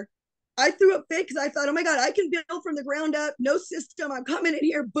on here. I threw a fit because I thought, oh my God, I can build from the ground up, no system. I'm coming in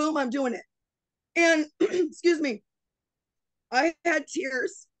here, boom, I'm doing it. And excuse me, I had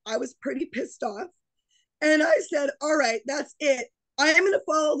tears. I was pretty pissed off. And I said, all right, that's it. I am going to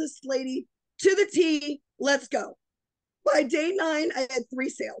follow this lady to the T. Let's go. By day 9, I had 3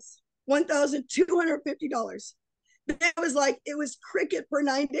 sales, $1,250. It was like, it was cricket for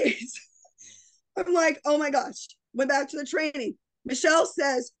 9 days. I'm like, oh my gosh. Went back to the training. Michele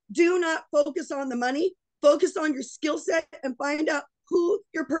says, do not focus on the money. Focus on your skill set and find out who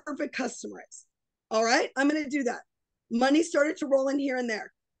your perfect customer is. All right, I'm going to do that. Money started to roll in here and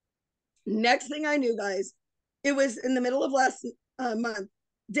there. Next thing I knew, guys, it was in the middle of last month,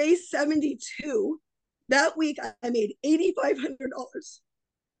 day 72. That week, I made $8,500.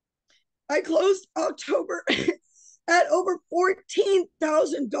 I closed October at over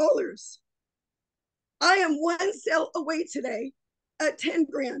 $14,000. I am one sale away today at 10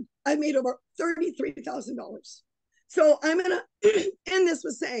 grand. I made over $33,000. So I'm going to end this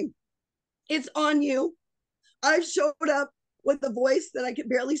with saying, it's on you. I've showed up with a voice that I could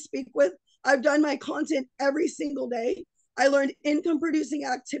barely speak with. I've done my content every single day. I learned income producing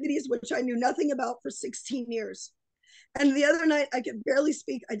activities, which I knew nothing about for 16 years. And the other night, I could barely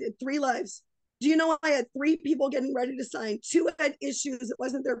speak. I did 3 lives. Do you know I had 3 people getting ready to sign? 2 had issues. It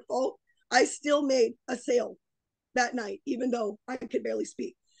wasn't their fault. I still made a sale that night, even though I could barely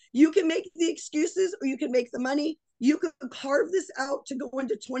speak. You can make the excuses or you can make the money. You can carve this out to go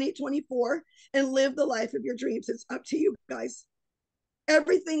into 2024 and live the life of your dreams. It's up to you, guys.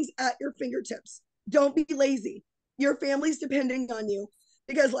 Everything's at your fingertips. Don't be lazy. Your family's depending on you.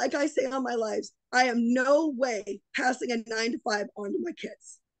 Because like I say on my lives, I am no way passing a 9 to 5 on to my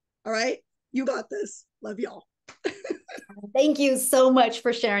kids. All right. You got this. Love y'all. Thank you so much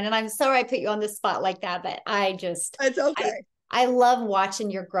for sharing. And I'm sorry I put you on the spot like that, but it's okay. I love watching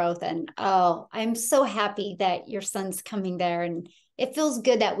your growth. And oh, I'm so happy that your son's coming there. And it feels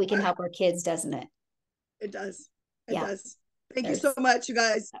good that we can help our kids, doesn't it? It does. It does. Thank you There's so much, you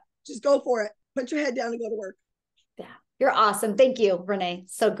guys. Just go for it. Put your head down and go to work. Yeah, you're awesome. Thank you, Renee.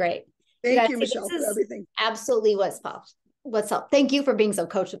 So great. Thank you, Michele, for everything. Absolutely what's up. Thank you for being so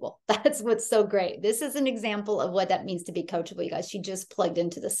coachable. That's what's so great. This is an example of what that means to be coachable, you guys. She just plugged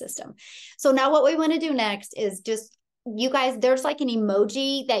into the system. So now what we want to do next is just, you guys, there's like an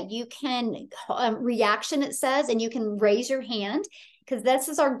emoji that you can reaction, it says, and you can raise your hand, because this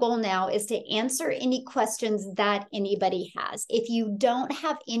is our goal now, is to answer any questions that anybody has. If you don't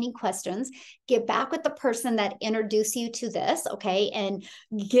have any questions, get back with the person that introduced you to this, okay? And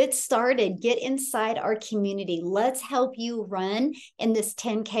get started, get inside our community. Let's help you run in this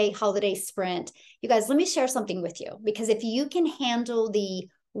 10K holiday sprint. You guys, let me share something with you, because if you can handle the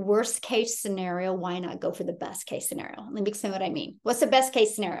worst case scenario, why not go for the best case scenario? Let me explain what I mean. What's the best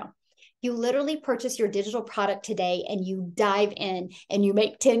case scenario? You literally purchase your digital product today and you dive in and you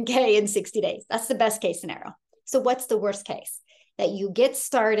make 10K in 60 days. That's the best case scenario. So what's the worst case? That you get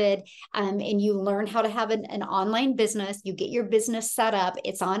started and you learn how to have an online business. You get your business set up.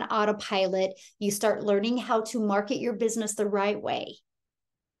 It's on autopilot. You start learning how to market your business the right way.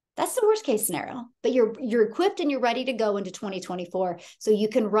 That's the worst case scenario, but you're equipped and you're ready to go into 2024. So you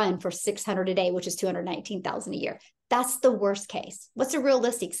can run for 600 a day, which is 219,000 a year. That's the worst case. What's a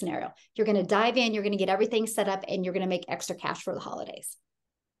realistic scenario? You're going to dive in, you're going to get everything set up, and you're going to make extra cash for the holidays.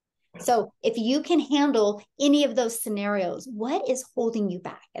 So if you can handle any of those scenarios, what is holding you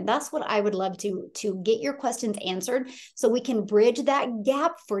back? And that's what I would love to get your questions answered, so we can bridge that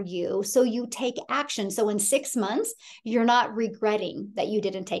gap for you, so you take action. So in 6 months, you're not regretting that you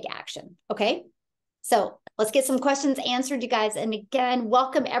didn't take action. Okay. So let's get some questions answered, you guys. And again,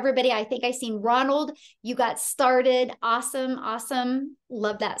 welcome everybody. I think I seen Ronald. You got started. Awesome. Awesome.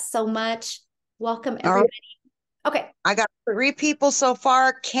 Love that so much. Welcome everybody. Okay. I got 3 people so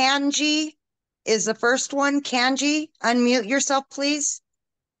far. Kanji is the first one. Kanji, unmute yourself, please.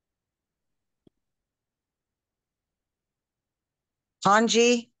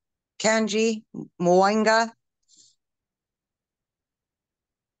 Kanji, Mwanga.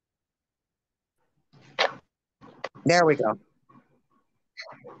 There we go.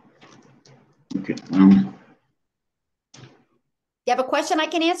 Okay. You have a question I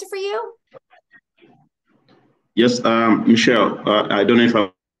can answer for you? Yes, Michele, I don't know if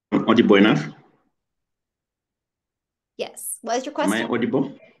I'm audible enough. Yes. What is your question? Am I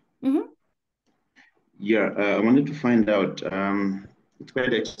audible? Mm-hmm. Yeah, I wanted to find out, it's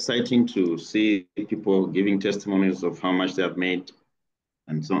quite exciting to see people giving testimonies of how much they have made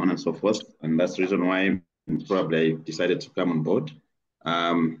and so on and so forth. And that's the reason why probably I decided to come on board.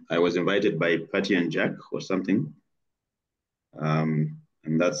 I was invited by Patty and Jack or something.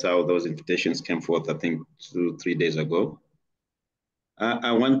 And that's how those invitations came forth, I think 2-3 days ago.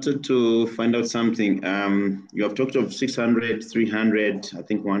 I wanted to find out something. You have talked of 600, 300, I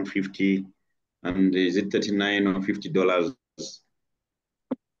think 150, and is it $39 or $50?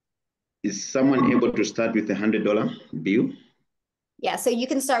 Is someone able to start with $100 bill? Yeah, so you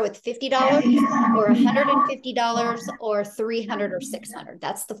can start with $50 or $150 or $300 or $600.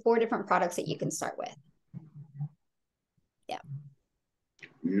 That's the 4 different products that you can start with. Yeah.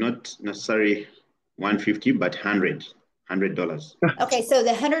 Not necessarily 150, but $100. Okay, so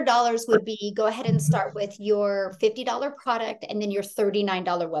the $100 would be, go ahead and start with your $50 product and then your $39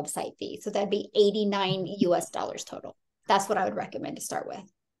 website fee. So that'd be $89 US total. That's what I would recommend to start with.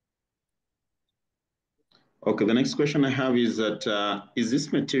 Okay, the next question I have is that, is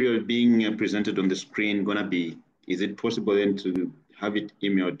this material being presented on the screen gonna be, is it possible then to have it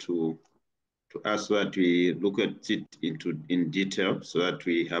emailed to us so that we look at it in detail, so that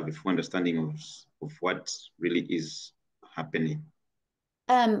we have a full understanding of what really is happening?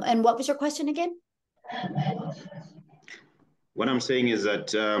 And what was your question again? What I'm saying is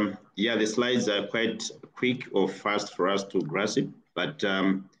that, yeah, the slides are quite quick or fast for us to grasp it, but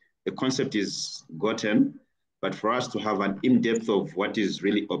the concept is gotten. But for us to have an in-depth of what is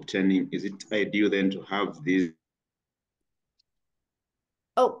really obtaining, is it ideal then to have these?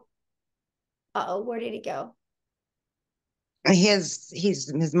 Oh, where did he go? His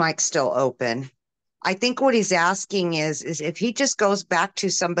mic's still open. I think what he's asking is if he just goes back to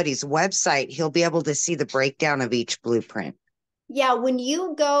somebody's website, he'll be able to see the breakdown of each blueprint. Yeah, when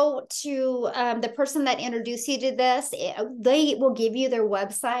you go to the person that introduced you to this, they will give you their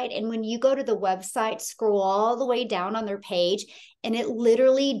website. And when you go to the website, scroll all the way down on their page, and it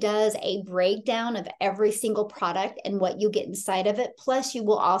literally does a breakdown of every single product and what you get inside of it. Plus, you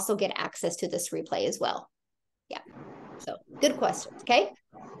will also get access to this replay as well. Yeah. So good questions. Okay.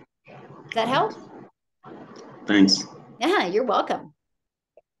 Does that help? Thanks. Yeah, you're welcome.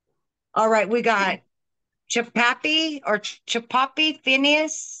 All right, we got Chapapi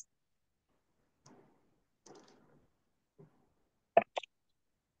Phineas.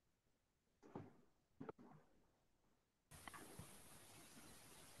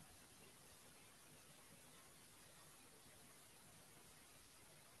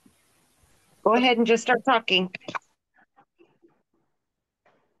 Go ahead and just start talking.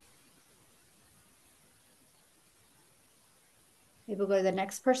 Maybe we'll go to the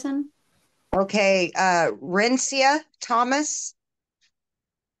next person. Okay, Rencia Thomas.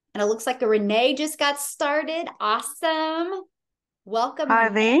 And it looks like a Renee just got started. Awesome. Welcome, Hi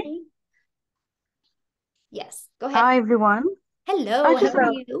there. Renee. Yes, go ahead. Hi, everyone. Hello, I just how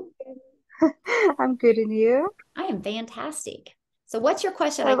are you? I'm good, and you? I am fantastic. So what's your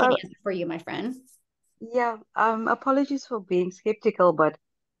question I can Uh, answer for you, my friend? yeah, apologies for being skeptical, but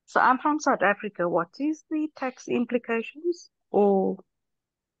so I'm from South Africa. What is the tax implications, or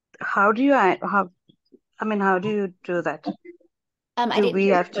how do you how do you do that? I Do didn't we hear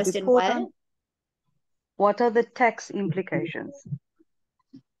your have to question. report What? on what are the tax implications?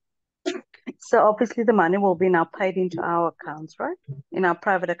 So obviously the money will be now paid into our accounts, right? In our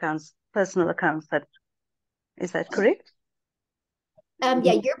private accounts, personal accounts. Is that correct?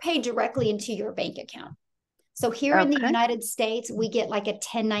 Yeah, you're paid directly into your bank account. So here in the Okay. United States, we get like a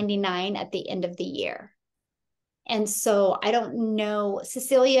 1099 at the end of the year. And so I don't know,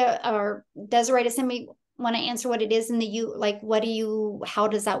 Cecilia or Desiree, does somebody want to answer what it is in the like how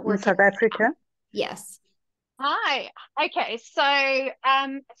does that In work? South Africa? Yes. Hi. Okay. So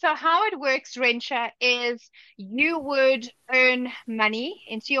how it works, Rensha, is you would earn money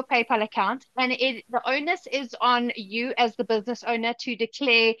into your PayPal account, and the onus is on you as the business owner to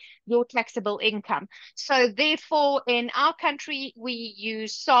declare your taxable income. So therefore, in our country, we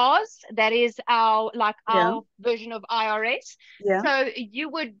use SARS. That is our Yeah. version of IRS. Yeah. So you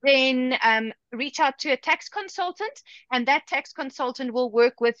would then reach out to a tax consultant, and that tax consultant will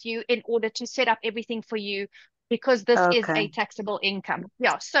work with you in order to set up everything for you, because this is a Okay. taxable income.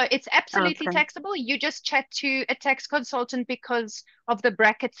 Yeah, so it's absolutely Okay. taxable. You just chat to a tax consultant because of the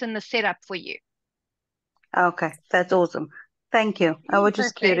brackets and the setup for you. Okay. That's awesome. Thank you. I was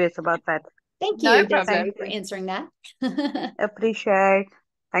just Perfect. curious about that. Thank No you, problem. Desiree, for answering that. Appreciate.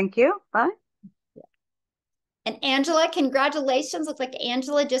 Thank you. Bye. And Angela, congratulations. Looks like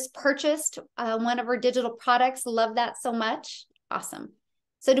Angela just purchased one of her digital products. Love that so much. Awesome.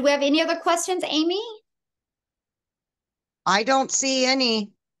 So do we have any other questions, Amy? I don't see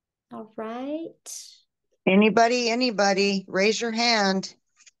any. All right. Anybody, raise your hand.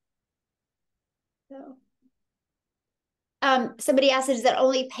 So, somebody asked, is that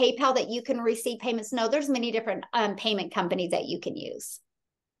only PayPal that you can receive payments? No, there's many different payment companies that you can use.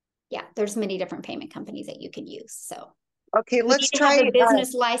 Yeah, there's many different payment companies that you can use. So Okay, you let's need to have try a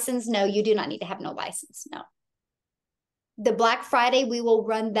business license. No, you do not need to have no license. No. The Black Friday, we will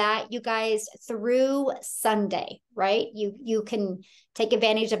run that, you guys, through Sunday, right? You can take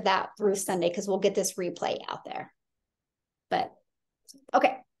advantage of that through Sunday because we'll get this replay out there. But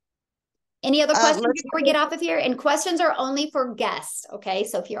okay. Any other questions before we get off of here? And questions are only for guests, okay?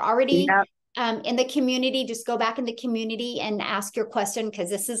 So if you're already in the community, just go back in the community and ask your question, because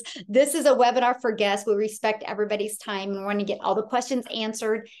this is a webinar for guests. We respect everybody's time and we want to get all the questions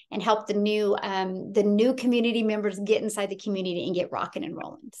answered and help the new community members get inside the community and get rocking and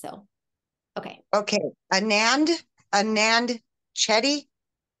rolling. So, okay. Okay, Anand Chetty.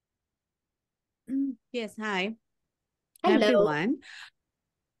 Yes, hi. Hello. Everyone.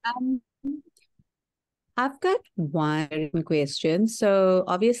 I've got one question. So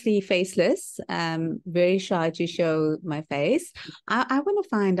obviously faceless, very shy to show my face. I want to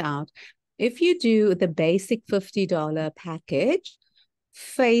find out if you do the basic $50 package,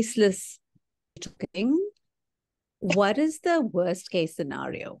 faceless thing, what is the worst case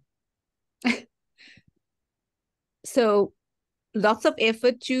scenario? So lots of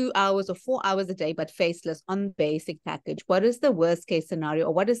effort, 2 hours or 4 hours a day, but faceless on basic package. What is the worst case scenario,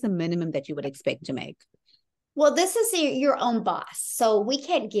 or what is the minimum that you would expect to make? Well, this is your own boss, so we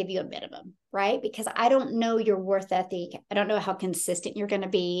can't give you a minimum, right? Because I don't know your worth ethic. I don't know how consistent you're going to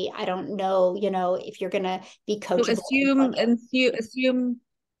be. I don't know, if you're going to be coachable.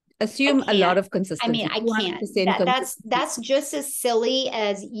 So assume a lot of I consistency. mean, I can't. 200% That's just as silly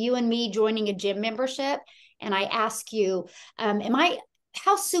as you and me joining a gym membership. And I ask you,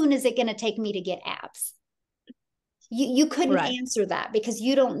 how soon is it going to take me to get abs? You couldn't answer that because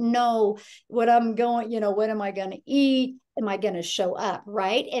you don't know what I'm going, what am I going to eat? Am I going to show up?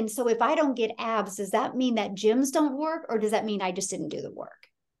 Right. And so if I don't get abs, does that mean that gyms don't work, or does that mean I just didn't do the work?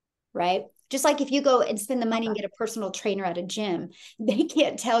 Right. Just like if you go and spend the money and get a personal trainer at a gym, they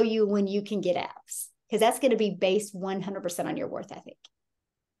can't tell you when you can get abs because that's going to be based 100% on your worth ethic.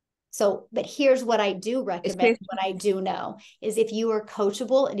 So, but here's what I do recommend, what I do know is if you are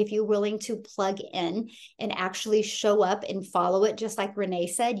coachable and if you're willing to plug in and actually show up and follow it, just like Renee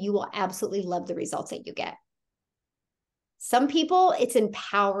said, you will absolutely love the results that you get. Some people, it's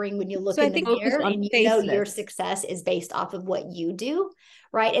empowering when you look in the mirror and you know your success is based off of what you do,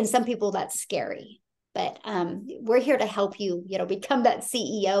 right? And some people, that's scary. But we're here to help you, become that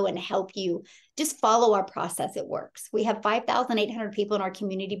CEO and help you just follow our process. It works. We have 5,800 people in our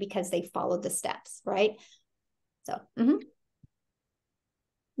community because they followed the steps, right? So,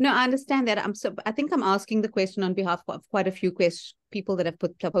 No, I understand that. I think I'm asking the question on behalf of quite a few people that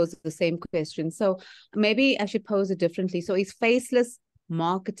have posed the same question. So maybe I should pose it differently. So is faceless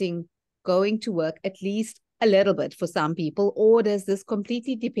marketing going to work at least a little bit for some people, or does this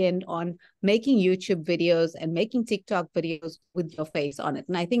completely depend on making YouTube videos and making TikTok videos with your face on it?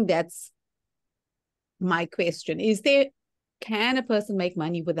 And I think that's my question. Can a person make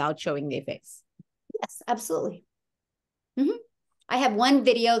money without showing their face? Yes, absolutely. I have one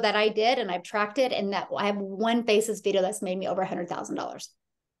video that I did and I've tracked it, and that I have one faceless video that's made me over $100,000.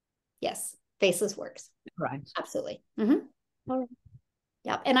 Yes, faceless works. Right. Absolutely.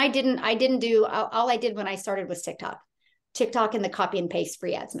 Yeah. And I didn't do, all I did when I started was TikTok and the copy and paste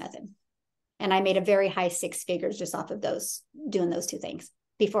free ads method. And I made a very high 6 figures just off of doing those two things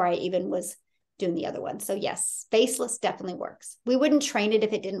before I even was doing the other one. So yes, faceless definitely works. We wouldn't train it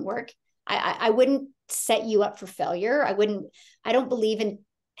if it didn't work. I wouldn't set you up for failure. I don't believe in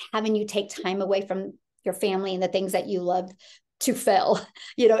having you take time away from your family and the things that you love to fail.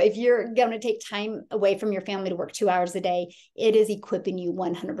 If you're going to take time away from your family to work 2 hours a day, it is equipping you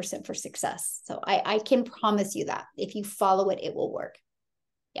 100% for success. So I can promise you that if you follow it, it will work.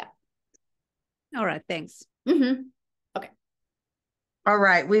 Yeah. All right. Thanks. Okay. All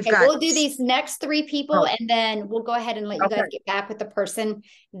right. We'll do these next 3 people, and then we'll go ahead and let you guys get back with the person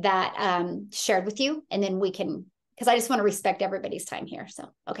that shared with you. And then we can, because I just want to respect everybody's time here.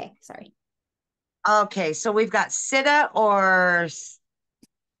 So, okay. Sorry. Okay, so we've got Sita or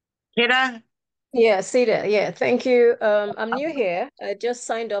Sita? Yeah, Sita. Yeah, thank you. I'm new here. I just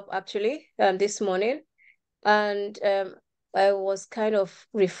signed up actually this morning, and I was kind of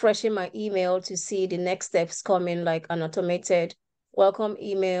refreshing my email to see the next steps coming, like an automated welcome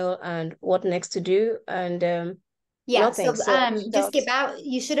email and what next to do. And yeah, nothing. So just get back.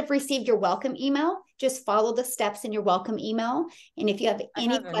 You should have received your welcome email. Just follow the steps in your welcome email. And if you have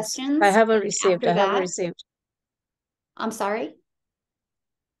any questions, I haven't received. I'm sorry.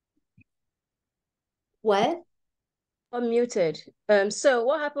 What? I'm muted. So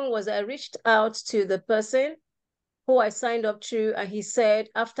what happened was I reached out to the person who I signed up to, and he said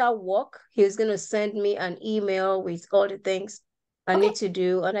after work, he's going to send me an email with all the things I need to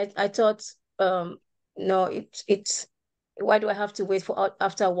do. And I thought, no, it's why do I have to wait for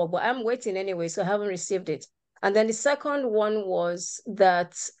after work? But I'm waiting anyway, so I haven't received it. And then the second one was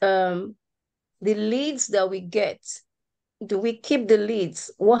that the leads that we get, do we keep the leads?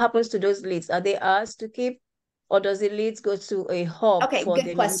 What happens to those leads? Are they ours to keep, or does the leads go to a hub? Okay,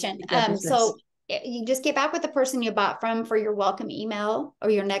 good question. So you just get back with the person you bought from for your welcome email or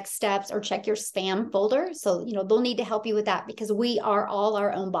your next steps, or check your spam folder. So, they'll need to help you with that because we are all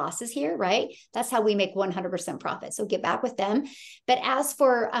our own bosses here, right? That's how we make 100% profit. So get back with them. But as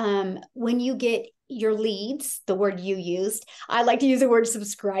for when you get your leads, the word you used, I like to use the word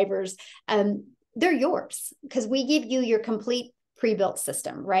subscribers. They're yours because we give you your complete pre-built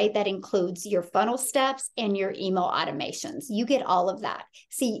system, right? That includes your funnel steps and your email automations. You get all of that.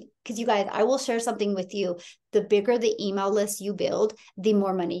 See, because you guys, I will share something with you. The bigger the email list you build, the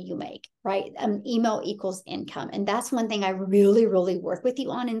more money you make, right? Email equals income. And that's one thing I really, really work with you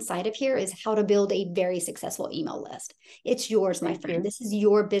on inside of here is how to build a very successful email list. It's yours, my friend. This is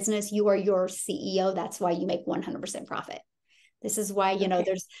your business. You are your CEO. That's why you make 100% profit. This is why,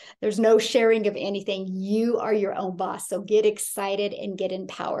 there's no sharing of anything. You are your own boss. So get excited and get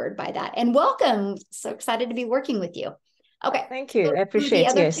empowered by that. And welcome. So excited to be working with you. Okay. Thank you. I appreciate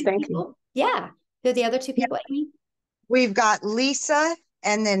it. Yes, thank you. Yeah. Who are the other 2 people, Amy? We've got Lisa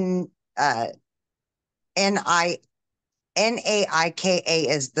and then NIL. Naika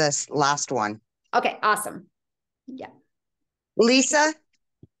is this last one. Okay, awesome. Yeah. Lisa?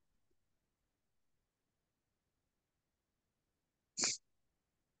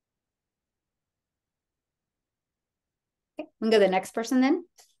 Okay, we can go to the next person then.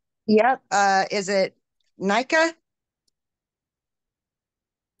 Yep. Is it Nika?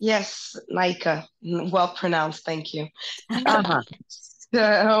 Yes, Nika. Well pronounced, thank you. Uh-huh.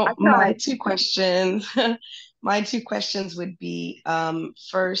 So my my two questions would be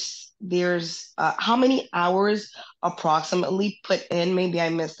first, there's how many hours approximately put in? Maybe I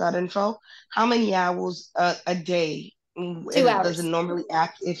missed that info. How many hours a day? 2 hours. Does it normally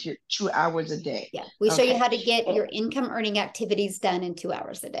act if you're 2 hours a day? Yeah, we show you Okay. how to get your income earning activities done in 2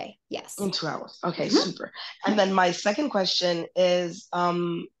 hours a day. Yes. In 2 hours. Okay, super. And then my second question is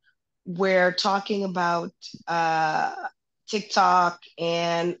we're talking about TikTok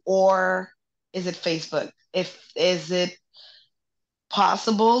or is it Facebook? Is it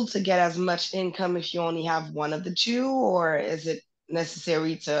possible to get as much income if you only have one of the two, or is it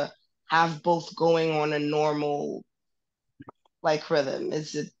necessary to have both going on a normal like rhythm?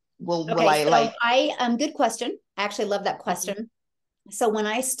 Is it will I like good question. I actually love that question. So when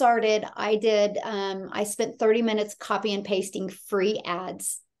I started, I spent 30 minutes copy and pasting free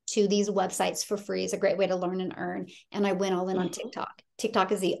ads to these websites for free. It's a great way to learn and earn. And I went all in on TikTok.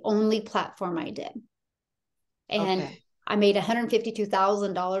 TikTok is the only platform I did. And I made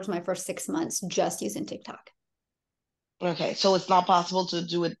 $152,000 my first 6 months just using TikTok. Okay. So it's not possible to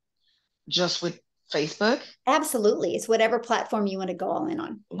do it just with Facebook? Absolutely. It's whatever platform you want to go all in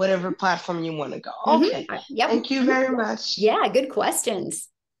on. Whatever platform you want to go. Okay. Yep. Thank you very much. Yeah, good questions.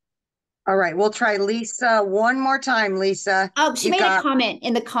 All right, we'll try Lisa one more time, Lisa. Oh, she made a comment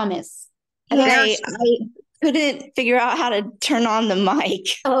in the comments. Hey, I couldn't figure out how to turn on the mic.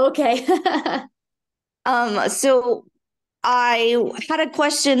 Oh, okay. So I had a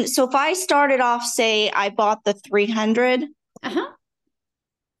question. So if I started off, say I bought the 300,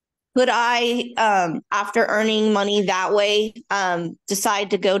 could I, after earning money that way, decide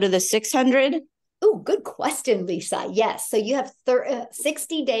to go to the 600? Oh, good question, Lisa. Yes. So you have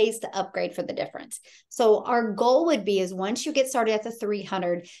 60 days to upgrade for the difference. So our goal would be is once you get started at the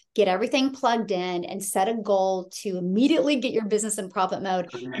 300, get everything plugged in and set a goal to immediately get your business in profit mode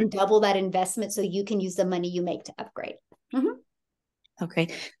and double that investment so you can use the money you make to upgrade. Okay.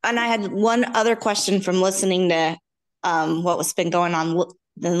 And I had one other question from listening to what was been going on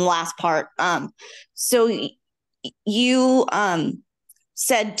in the last part. So you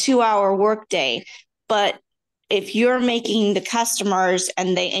said 2-hour workday, but if you're making the customers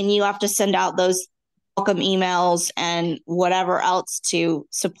and you have to send out those welcome emails and whatever else to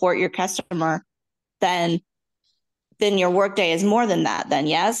support your customer, then your workday is more than that then,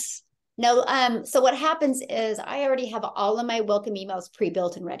 yes? No, so what happens is I already have all of my welcome emails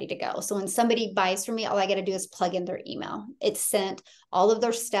pre-built and ready to go. So when somebody buys from me, all I got to do is plug in their email. It's sent, all of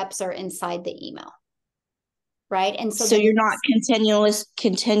their steps are inside the email. Right. And so you're not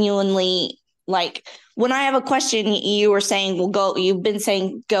continually like when I have a question, you were saying, you've been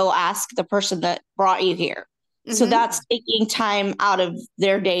saying, go ask the person that brought you here. So that's taking time out of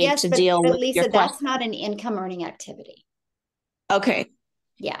their day to deal with Lisa, your that's not an income earning activity. Okay.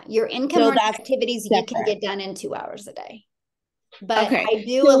 Yeah. Your income earning activities you can get done in 2 hours a day. But I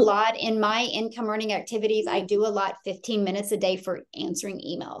do a lot in my income earning activities. I do a lot 15 minutes a day for answering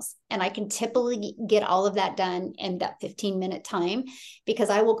emails. And I can typically get all of that done in that 15-minute time because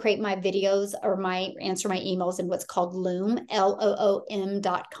I will create my videos or answer my emails in what's called Loom,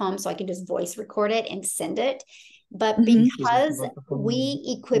 LOOM.com. So I can just voice record it and send it. But because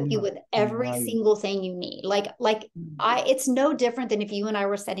we equip you with every single thing you need, it's no different than if you and I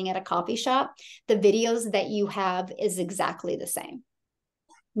were sitting at a coffee shop. The videos that you have is exactly the same.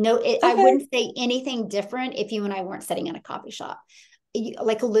 No, I wouldn't say anything different if you and I weren't sitting in a coffee shop.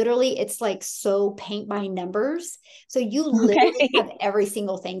 Like literally, it's like so paint by numbers. So you literally have every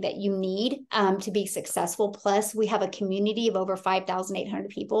single thing that you need to be successful. Plus, we have a community of over 5,800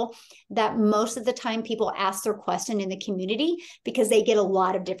 people that most of the time people ask their question in the community because they get a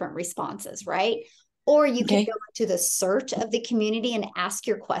lot of different responses, right? Or you can go to the search of the community and ask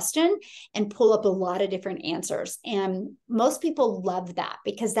your question and pull up a lot of different answers. And most people love that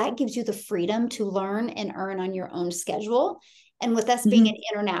because that gives you the freedom to learn and earn on your own schedule. And with us being an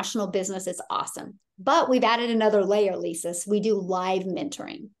international business, it's awesome. But we've added another layer, Lisa. So we do live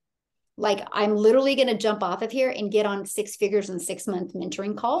mentoring. Like I'm literally going to jump off of here and get on 6 figures and 6-month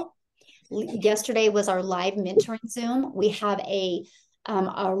mentoring call. Yesterday was our live mentoring Zoom. We have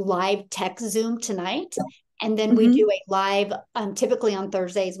our live tech Zoom tonight. And then we do a live, typically on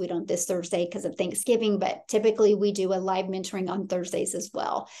Thursdays. We don't this Thursday because of Thanksgiving, but typically we do a live mentoring on Thursdays as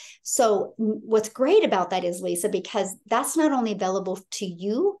well. So what's great about that is, Lisa, because that's not only available to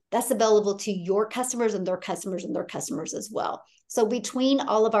you, that's available to your customers and their customers and their customers as well. So between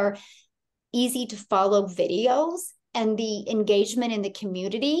all of our easy to follow videos and the engagement in the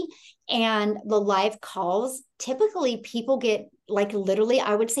community and the live calls, typically people get, like, literally,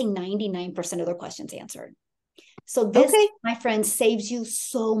 I would say 99% of their questions answered. So this, my friends, saves you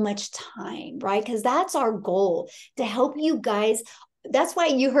so much time, right? Because that's our goal, to help you guys. That's why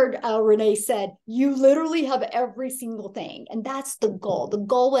you heard Renee said, you literally have every single thing. And that's the goal. The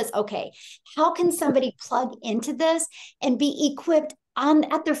goal was, okay, how can somebody plug into this and be equipped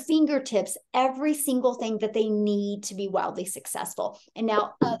at their fingertips, every single thing that they need to be wildly successful? And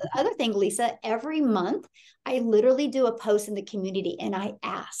now the other thing, Lisa, every month, I literally do a post in the community and I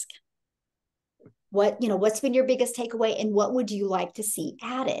ask, what's been your biggest takeaway and what would you like to see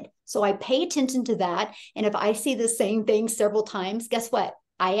added? So I pay attention to that. And if I see the same thing several times, guess what?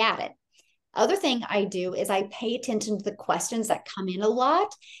 I add it. Other thing I do is I pay attention to the questions that come in a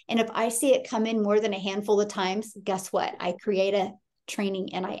lot. And if I see it come in more than a handful of times, guess what? I create a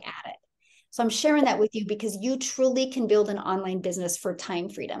training and I add it. So I'm sharing that with you because you truly can build an online business for time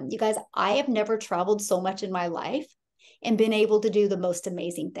freedom. You guys, I have never traveled so much in my life and been able to do the most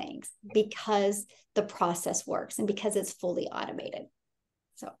amazing things because the process works and because it's fully automated.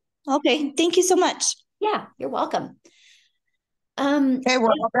 So, okay. Thank you so much. Yeah, you're welcome. Okay,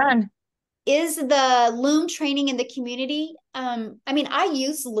 we're all done. Is the Loom training in the community? I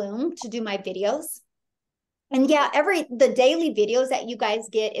use Loom to do my videos. And yeah, the daily videos that you guys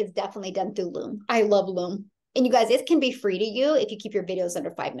get is definitely done through Loom. I love Loom. And you guys, it can be free to you if you keep your videos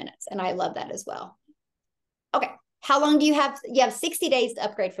under 5 minutes. And I love that as well. Okay. How long do you have? You have 60 days to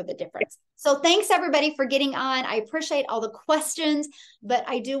upgrade for the difference. So thanks everybody for getting on. I appreciate all the questions, but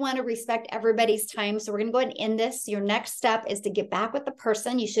I do want to respect everybody's time. So we're going to go ahead and end this. Your next step is to get back with the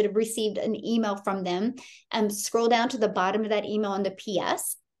person. You should have received an email from them, and scroll down to the bottom of that email on the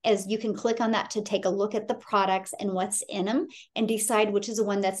PS, as you can click on that to take a look at the products and what's in them and decide which is the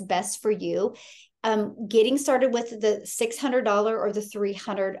one that's best for you. Getting started with the $600 or the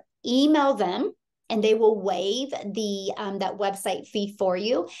 $300, email them and they will waive the that website fee for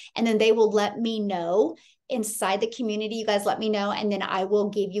you. And then they will let me know inside the community. You guys let me know, and then I will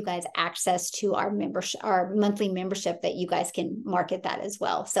give you guys access to our membership, our monthly membership, that you guys can market that as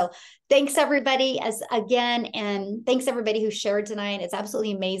well. So thanks everybody and thanks everybody who shared tonight. It's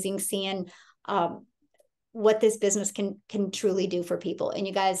absolutely amazing seeing what this business can truly do for people. And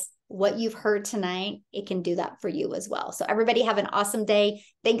you guys, what you've heard tonight, it can do that for you as well. So everybody have an awesome day.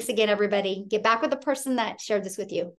 Thanks again, everybody. Get back with the person that shared this with you.